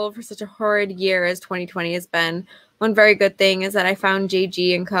thankful for such a horrid year as 2020 has been. One very good thing is that I found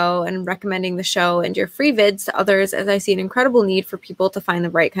JG and Co. and recommending the show and your free vids to others as I see an incredible need for people to find the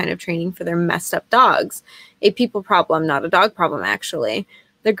right kind of training for their messed up dogs. A people problem, not a dog problem, actually.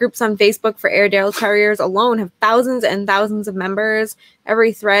 The groups on Facebook for Airedale Terriers alone have thousands and thousands of members.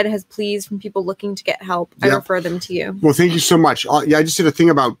 Every thread has pleas from people looking to get help. I refer them to you. Well, thank you so much. Yeah, I just did a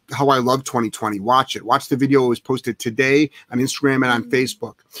thing about how I love 2020. Watch it. Watch the video. It was posted today on Instagram and on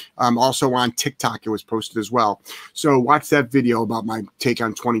Facebook. Also on TikTok, it was posted as well. So watch that video about my take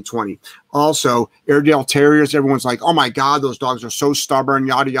on 2020. Also, Airedale Terriers, everyone's like, oh my God, those dogs are so stubborn,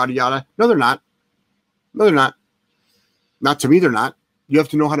 yada, yada, yada. No, they're not. No, they're not. Not to me, they're not. You have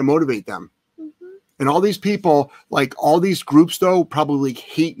to know how to motivate them. And all these people, like all these groups, though, probably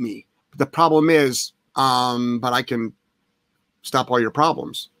hate me. But the problem is, but I can stop all your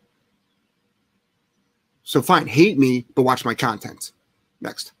problems. So fine, hate me, but watch my content.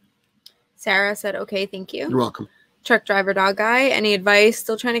 Next. Sarah said, okay, thank you. You're welcome. Truck driver dog guy, any advice?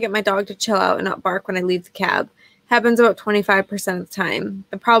 Still trying to get my dog to chill out and not bark when I leave the cab. Happens about 25% of the time.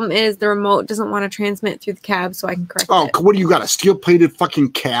 The problem is the remote doesn't want to transmit through the cab, so I can correct it. Oh, what do you got? A steel-plated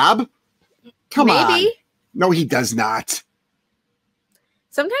fucking cab? Come on. Maybe. No, he does not.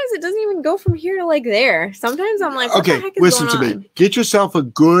 Sometimes it doesn't even go from here to like there. Sometimes I'm like, what the heck is listen going to on? me. Get yourself a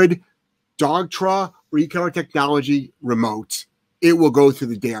good Dogtra or Ecolor Technology remote. It will go through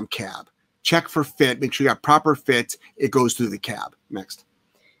the damn cab. Check for fit. Make sure you got proper fit. It goes through the cab. Next.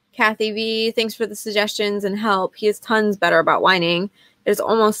 Kathy V, thanks for the suggestions and help. He is tons better about whining. It has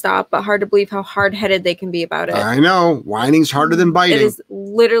almost stopped, but hard to believe how hard-headed they can be about it. I know. Whining's harder than biting. It is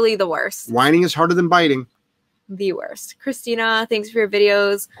literally the worst. Whining is harder than biting. The worst. Christina, thanks for your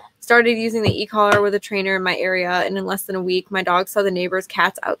videos. Started using the e-collar with a trainer in my area, and in less than a week, my dog saw the neighbor's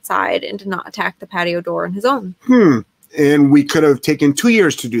cats outside and did not attack the patio door on his own. And we could have taken 2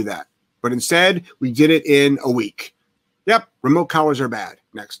 years to do that. But instead, we did it in a week. Yep, remote collars are bad.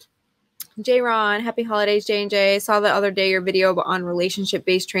 Next. J. Ron, happy holidays, J&J. Saw the other day your video on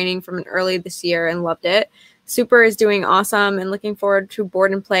relationship-based training from early this year and loved it. Super is doing awesome and looking forward to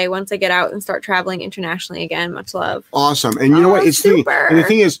board and play once I get out and start traveling internationally again. Much love. Awesome. And you know what? It's Super. And the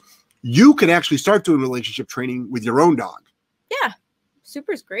thing is, you can actually start doing relationship training with your own dog. Yeah.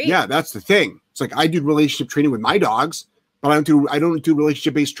 Super's great. Yeah, that's the thing. It's like I do relationship training with my dogs, but I don't do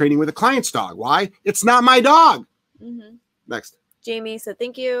relationship-based training with a client's dog. Why? It's not my dog. Next. Jamie said,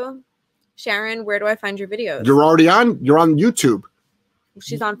 thank you. Sharon, where do I find your videos? You're on YouTube.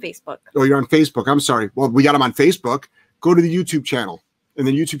 She's on Facebook. Oh, you're on Facebook. I'm sorry. Well, we got them on Facebook. Go to the YouTube channel. And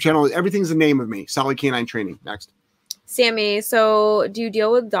the YouTube channel, everything's the name of me. Solid Canine Training. Next. Sammy, so do you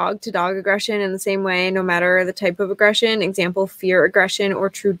deal with dog-to-dog aggression in the same way, no matter the type of aggression? Example, fear aggression or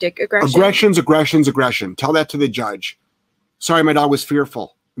true dick aggression? Aggression. Tell that to the judge. Sorry, my dog was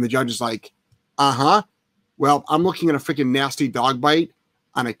fearful. And the judge is like, well, I'm looking at a freaking nasty dog bite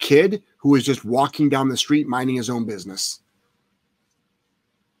on a kid who is just walking down the street minding his own business.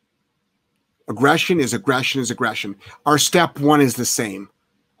 Aggression is aggression. Our step one is the same.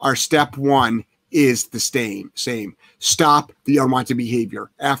 Same. Stop the unwanted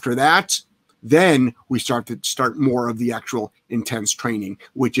behavior. After that, then we start more of the actual intense training,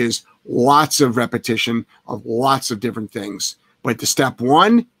 which is lots of repetition of lots of different things. But the step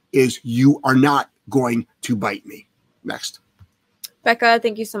one is you are not going to bite me. Next. Becca,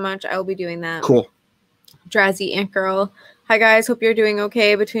 thank you so much. I will be doing that. Cool. Drazzy Ant Girl. Hi, guys. Hope you're doing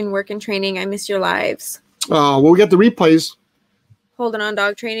okay between work and training. I miss your lives. Well, we got the replays. Holding on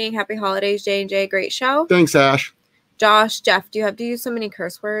dog training. Happy holidays, J&J. Great show. Thanks, Ash. Josh, Jeff, do you have to use so many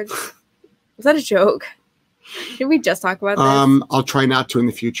curse words? Is that a joke? Did we just talk about this? I'll try not to in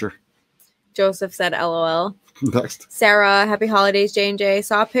the future. Joseph said LOL. Next. Sarah, happy holidays, J&J.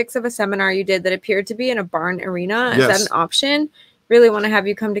 Saw pics of a seminar you did that appeared to be in a barn arena. Is that an option? Really want to have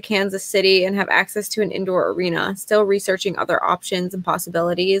you come to Kansas City and have access to an indoor arena. Still researching other options and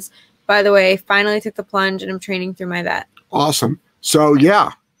possibilities. By the way, finally took the plunge and I'm training through my vet. Awesome. So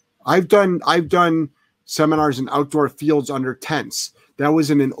yeah, I've done seminars in outdoor fields under tents. That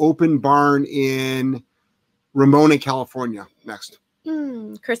was in an open barn in Ramona, California. Next.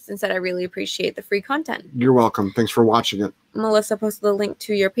 Kristen said, I really appreciate the free content. You're welcome. Thanks for watching it. Melissa posted the link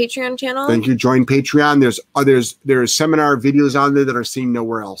to your Patreon channel. Thank you. Join Patreon. There's seminar videos on there that are seen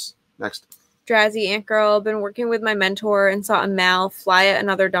nowhere else. Next. Drazzy Ant Girl, been working with my mentor and saw a mal fly at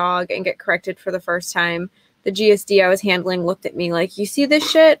another dog and get corrected for the first time. The GSD I was handling looked at me like, you see this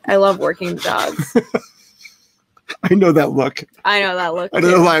shit? I love working with dogs. I know that look. I know that look. I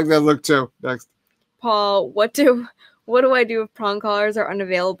know that look too. Next. Paul, what do I do if prong collars are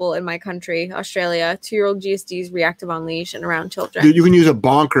unavailable in my country, Australia? 2-year-old GSDs reactive on leash and around children. You can use a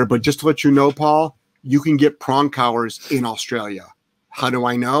bonker, but just to let you know, Paul, you can get prong collars in Australia. How do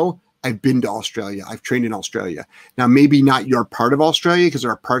I know? I've been to Australia. I've trained in Australia. Now, maybe not your part of Australia, because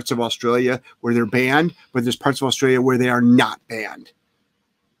there are parts of Australia where they're banned, but there's parts of Australia where they are not banned.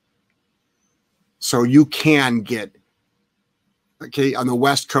 So you can get, okay, on the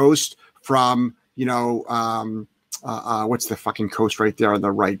West Coast from, what's the fucking coast right there on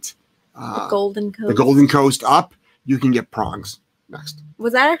the right? The Golden Coast. The Golden Coast up, you can get prongs. Next.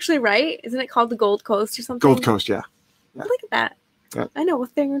 Was that actually right? Isn't it called the Gold Coast or something? Gold Coast, yeah. Look at that. Yeah. I know a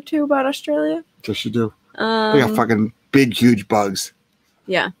thing or two about Australia. Yes, you do. They got fucking big, huge bugs.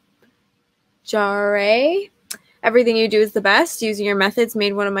 Yeah. Jare. Everything you do is the best. Using your methods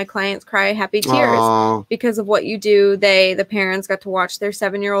made one of my clients cry happy tears. Aww. Because of what you do, the parents, got to watch their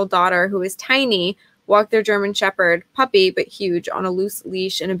 7-year-old daughter, who is tiny, walk their German Shepherd, puppy but huge, on a loose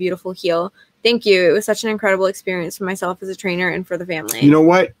leash and a beautiful heel. Thank you. It was such an incredible experience for myself as a trainer and for the family. You know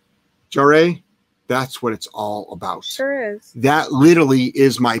what, Jare? That's what it's all about. Sure is. That literally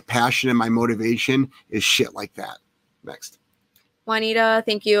is my passion and my motivation is shit like that. Next. Juanita,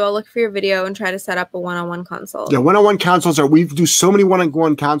 thank you. I'll look for your video and try to set up a one-on-one consult. Yeah, one-on-one consults we do so many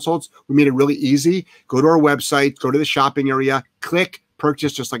one-on-one consults. We made it really easy. Go to our website, go to the shopping area, click,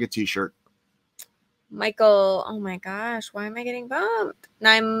 purchase just like a t-shirt. Michael, oh my gosh, why am I getting bumped?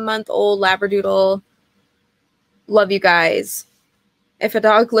 9-month-old Labradoodle. Love you guys. If a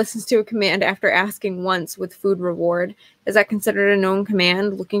dog listens to a command after asking once with food reward, is that considered a known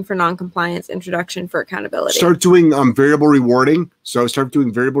command? Looking for non-compliance, introduction for accountability. Start doing variable rewarding. So start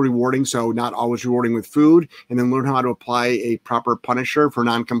doing variable rewarding. So not always rewarding with food, and then learn how to apply a proper punisher for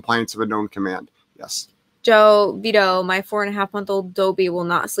non-compliance of a known command. Yes. Joe Vito, my 4.5-month-old Dobie will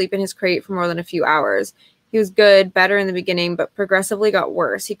not sleep in his crate for more than a few hours. He was good, better in the beginning, but progressively got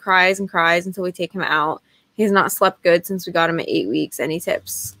worse. He cries and cries until we take him out. He's not slept good since we got him at 8 weeks. Any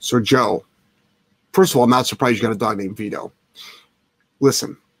tips? So, Joe, first of all, I'm not surprised you got a dog named Vito.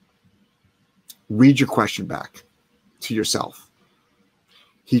 Listen, read your question back to yourself.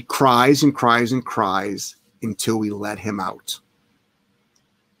 He cries and cries and cries until we let him out.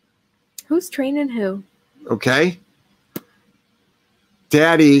 Who's training who? Okay?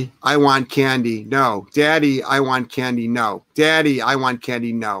 Daddy, I want candy. No. Daddy, I want candy. No. Daddy, I want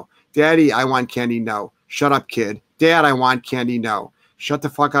candy. No. Daddy, I want candy. No. Shut up, kid. Dad, I want candy. No. Shut the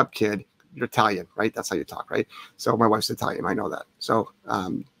fuck up, kid. You're Italian, right? That's how you talk, right? So my wife's Italian. I know that. So,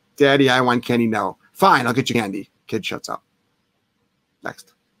 Daddy, I want candy. No. Fine, I'll get you candy. Kid shuts up.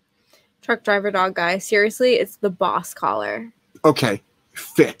 Next. Truck driver dog guy. Seriously, it's the boss collar. Okay.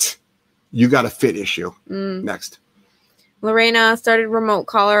 Fit. You got a fit issue. Next. Lorena started remote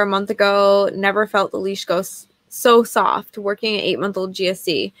collar a month ago. Never felt the leash go so soft. Working an 8-month-old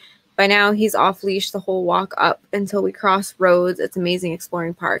GSC. By now, he's off leash the whole walk up until we cross roads. It's amazing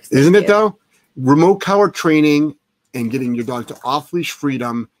exploring parks. Isn't it though? Remote collar training and getting your dog to off leash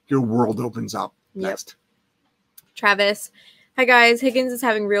freedom, your world opens up. Yep. Next. Travis. Hi guys. Higgins is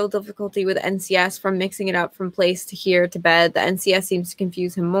having real difficulty with NCS from mixing it up from place to here to bed. The NCS seems to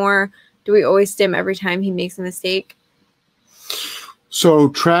confuse him more. Do we always stim every time he makes a mistake? So,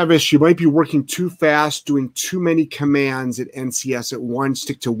 Travis, you might be working too fast, doing too many commands at NCS at once.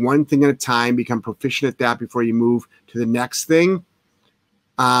 Stick to one thing at a time. Become proficient at that before you move to the next thing.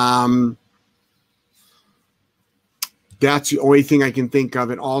 That's the only thing I can think of.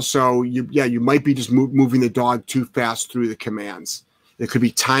 And also, you might be just moving the dog too fast through the commands. It could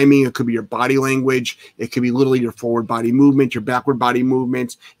be timing. It could be your body language. It could be literally your forward body movement, your backward body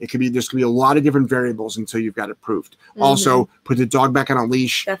movement. There's going to be a lot of different variables until you've got it proved. Also, put the dog back on a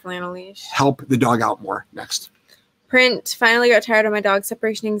leash. Definitely on a leash. Help the dog out more. Next. Print. Finally got tired of my dog's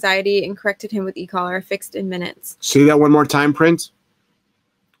separation anxiety and corrected him with e-collar. Fixed in minutes. Say that one more time, Print.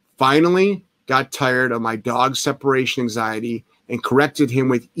 Finally got tired of my dog's separation anxiety and corrected him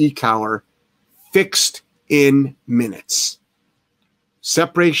with e-collar. Fixed in minutes.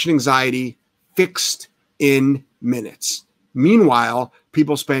 Separation anxiety fixed in minutes. Meanwhile,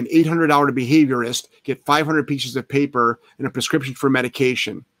 people spend $800 to behaviorist, get 500 pieces of paper and a prescription for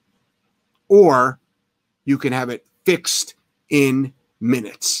medication. Or you can have it fixed in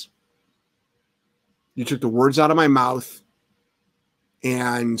minutes. You took the words out of my mouth,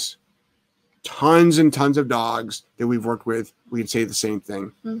 and tons and tons of dogs that we've worked with, we can say the same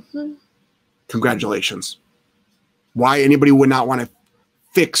thing. Congratulations. Why anybody would not want to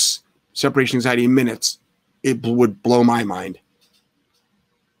fix separation anxiety in minutes, it would blow my mind.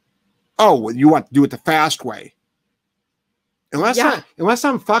 Oh, you want to do it the fast way. Unless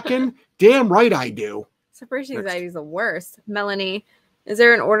I'm fucking damn right I do. Separation anxiety is the worst. Melanie, is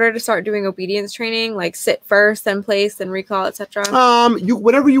there an order to start doing obedience training, like sit first, then place, then recall, etc.?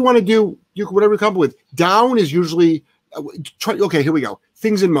 Whatever you want to do, whatever you come up with. Down is usually okay, here we go.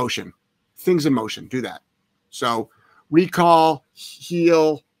 Things in motion. Things in motion. Do that. So recall,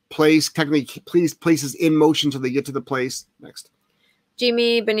 heel, place, technically places in motion till they get to the place. Next.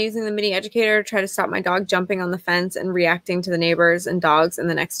 Jamie, been using the mini educator to try to stop my dog jumping on the fence and reacting to the neighbors and dogs in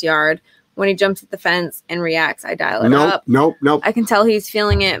the next yard. When he jumps at the fence and reacts, I dial it up. Nope. I can tell he's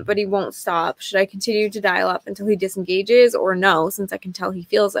feeling it, but he won't stop. Should I continue to dial up until he disengages, or no, since I can tell he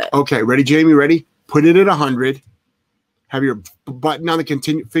feels it? Okay, ready, Jamie? Ready? Put it at 100. Have your button on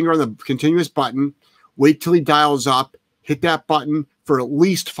the finger on the continuous button. Wait till he dials up. Hit that button for at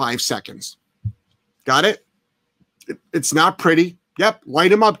least 5 seconds. Got it? It's not pretty. Yep,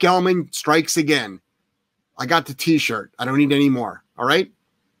 light him up, Gelman. Strikes again. I got the T-shirt. I don't need any more. All right?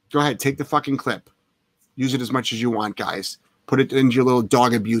 Go ahead. Take the fucking clip. Use it as much as you want, guys. Put it into your little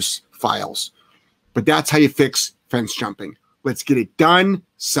dog abuse files. But that's how you fix fence jumping. Let's get it done,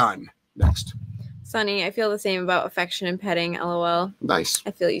 son. Next. Sunny, I feel the same about affection and petting, LOL. Nice.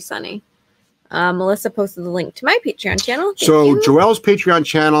 I feel you, Sunny. Melissa posted the link to my Patreon channel. Thank so you. Joelle's Patreon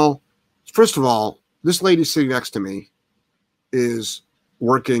channel, first of all, this lady sitting next to me is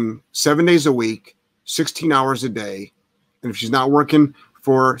working 7 days a week, 16 hours a day. And if she's not working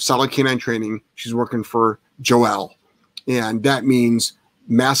for Solid Canine Training, she's working for Joelle. And that means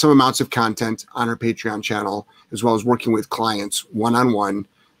massive amounts of content on her Patreon channel, as well as working with clients one-on-one.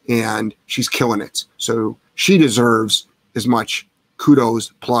 And she's killing it. So she deserves as much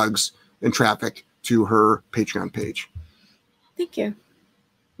kudos, plugs, and traffic to her Patreon page. Thank you.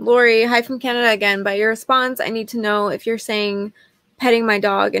 Lori, hi from Canada again. By your response, I need to know if you're saying petting my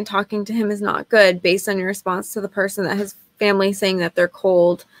dog and talking to him is not good based on your response to the person that has family saying that they're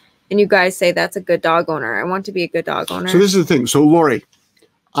cold and you guys say that's a good dog owner. I want to be a good dog owner. So this is the thing. So Lori,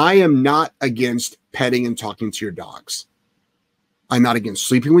 I am not against petting and talking to your dogs. I'm not against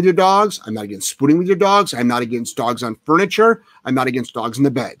sleeping with your dogs. I'm not against spooning with your dogs. I'm not against dogs on furniture. I'm not against dogs in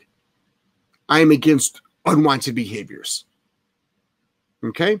the bed. I am against unwanted behaviors.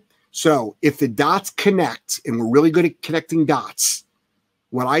 Okay? So if the dots connect, and we're really good at connecting dots,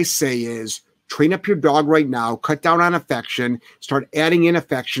 what I say is train up your dog right now, cut down on affection, start adding in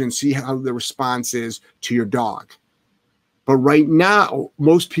affection, and see how the response is to your dog. But right now,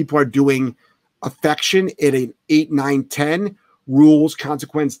 most people are doing affection at an 8, 9, 10, rules,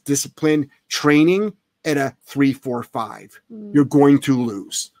 consequence, discipline, training at a 3, 4, 5. You're going to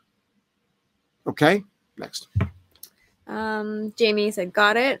lose. Okay? Next. Jamie said,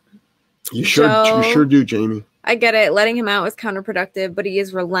 got it. You sure do, Jamie. I get it. Letting him out was counterproductive, but he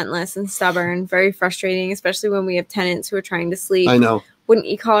is relentless and stubborn. Very frustrating, especially when we have tenants who are trying to sleep. I know. Wouldn't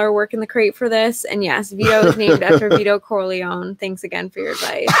e-collar work in the crate for this? And yes, Vito is named after Vito Corleone. Thanks again for your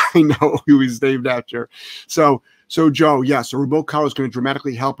advice. I know who he's named after. So Joe, yes, a remote collar is going to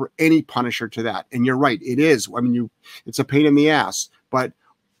dramatically help or any punisher to that. And you're right. It is. I mean, it's a pain in the ass, but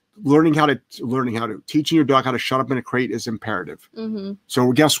teaching your dog how to shut up in a crate is imperative. Mm-hmm.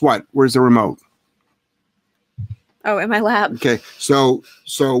 So guess what? Where's the remote? Oh, in my lap. Okay. So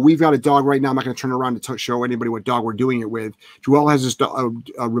we've got a dog right now. I'm not going to turn around to show anybody what dog we're doing it with. Joelle has this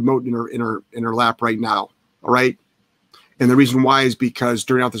a remote in her lap right now. All right. And the reason why is because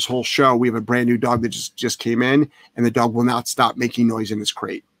during this whole show, we have a brand new dog that just came in, and the dog will not stop making noise in this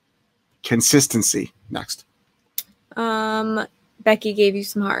crate. Consistency. Next. Becky gave you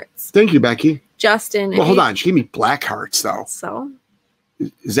some hearts. Thank you, Becky. Justin. Well, hold on. She gave me black hearts, though. So?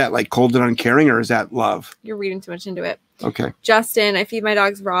 Is that like cold and uncaring, or is that love? You're reading too much into it. Okay. Justin, I feed my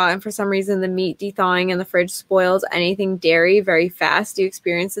dogs raw, and for some reason, the meat thawing in the fridge spoils anything dairy very fast. Do you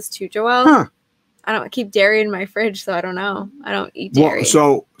experience this too, Joelle? Huh. I don't keep dairy in my fridge, so I don't know. I don't eat dairy.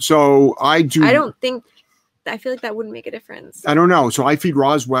 Well, so I do. I feel like that wouldn't make a difference. I don't know. So I feed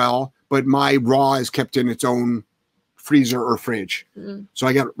raw as well, but my raw is kept in its own freezer or fridge. Mm. So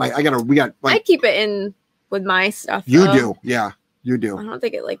I keep it in with my stuff. You do. Yeah, you do. I don't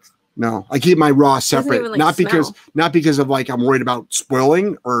think it no, I keep my raw separate, not because of like I'm worried about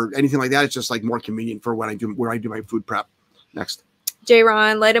spoiling or anything like that. It's just like more convenient for where I do my food prep. Next. J.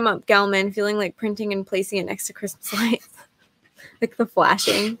 Ron, light him up, Gelman, feeling like printing and placing it next to Christmas lights. Like the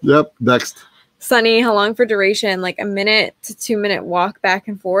flashing. Yep. Next. Sunny, how long for duration? Like a 1 to 2 minute walk back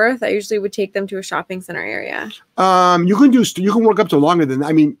and forth. I usually would take them to a shopping center area. You can work up to longer than that.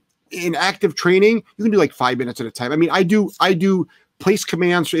 I mean, in active training, you can do like 5 minutes at a time. I mean, I do place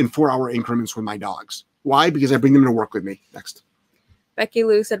commands in 4-hour increments with my dogs. Why? Because I bring them to work with me. Next. Becky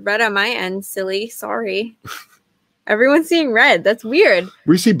Lou said, red on my end, silly. Sorry. Everyone's seeing red. That's weird.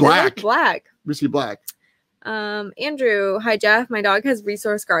 We see black. We see black. Andrew, hi Jeff. My dog has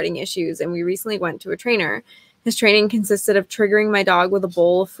resource guarding issues, and we recently went to a trainer. His training consisted of triggering my dog with a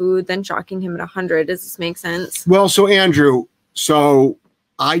bowl of food, then shocking him at 100. Does this make sense? Well, so Andrew,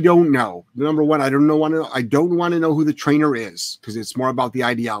 I don't know. Number one, I don't want to know who the trainer is because it's more about the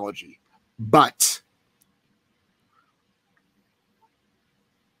ideology. But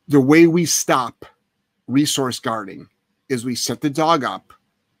the way we stop resource guarding is we set the dog up,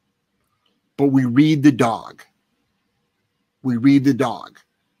 but we read the dog. We read the dog.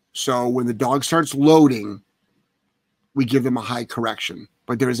 So when the dog starts loading, we give them a high correction.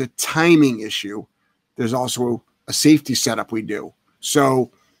 But there's a timing issue. There's also a safety setup we do.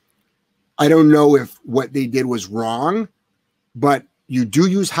 So I don't know if what they did was wrong, but you do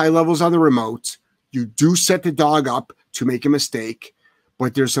use high levels on the remote. You do set the dog up to make a mistake,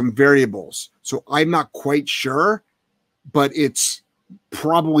 but there's some variables. So I'm not quite sure, but it's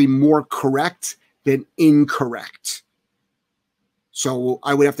probably more correct than incorrect. So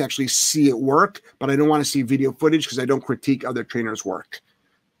I would have to actually see it work, but I don't want to see video footage because I don't critique other trainers' work.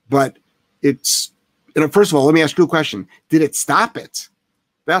 But it's, first of all, let me ask you a question. Did it stop it?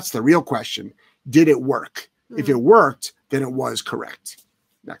 That's the real question. Did it work? If it worked, then it was correct.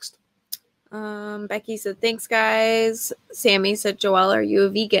 Next. Becky said, thanks, guys. Sammy said, Joelle, are you a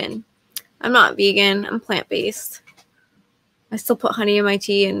vegan? I'm not vegan. I'm plant-based. I still put honey in my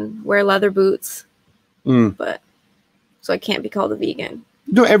tea and wear leather boots. But so I can't be called a vegan.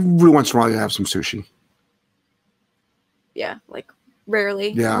 No, every once in a while you have some sushi. Yeah, like rarely.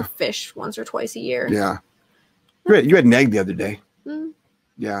 Yeah. Or fish once or twice a year. Yeah. You had an egg the other day.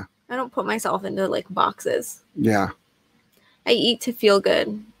 Yeah. I don't put myself into like boxes. Yeah. I eat to feel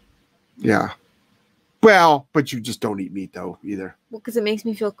good. Yeah. Well, but you just don't eat meat though either. Well, because it makes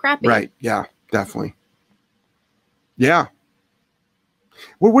me feel crappy. Right. Yeah, definitely. Yeah.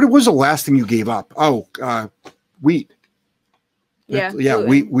 What was the last thing you gave up? Oh, wheat. Yeah. Yeah.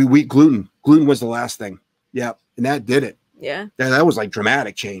 Gluten. Wheat gluten. Gluten was the last thing. Yeah. And that did it. Yeah. That was like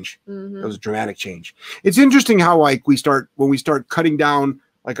dramatic change. That was a dramatic change. It's interesting how like when we start cutting down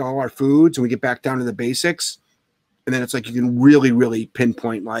like all our foods and we get back down to the basics, and then it's like you can really, really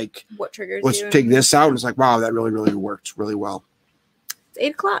pinpoint like what triggers let's you. take this out. And it's like, wow, that really, really worked really well. It's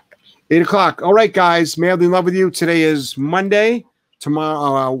 8 o'clock. 8 o'clock. All right, guys. Madly in love with you. Today is Monday.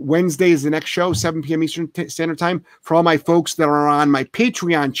 Tomorrow, Wednesday is the next show, 7 p.m. Eastern Standard Time. For all my folks that are on my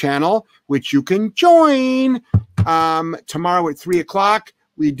Patreon channel, which you can join, tomorrow at 3 o'clock,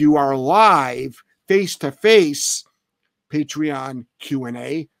 we do our live face-to-face Patreon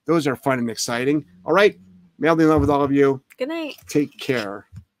Q&A. Those are fun and exciting. All right. Madly in love with all of you. Good night. Take care.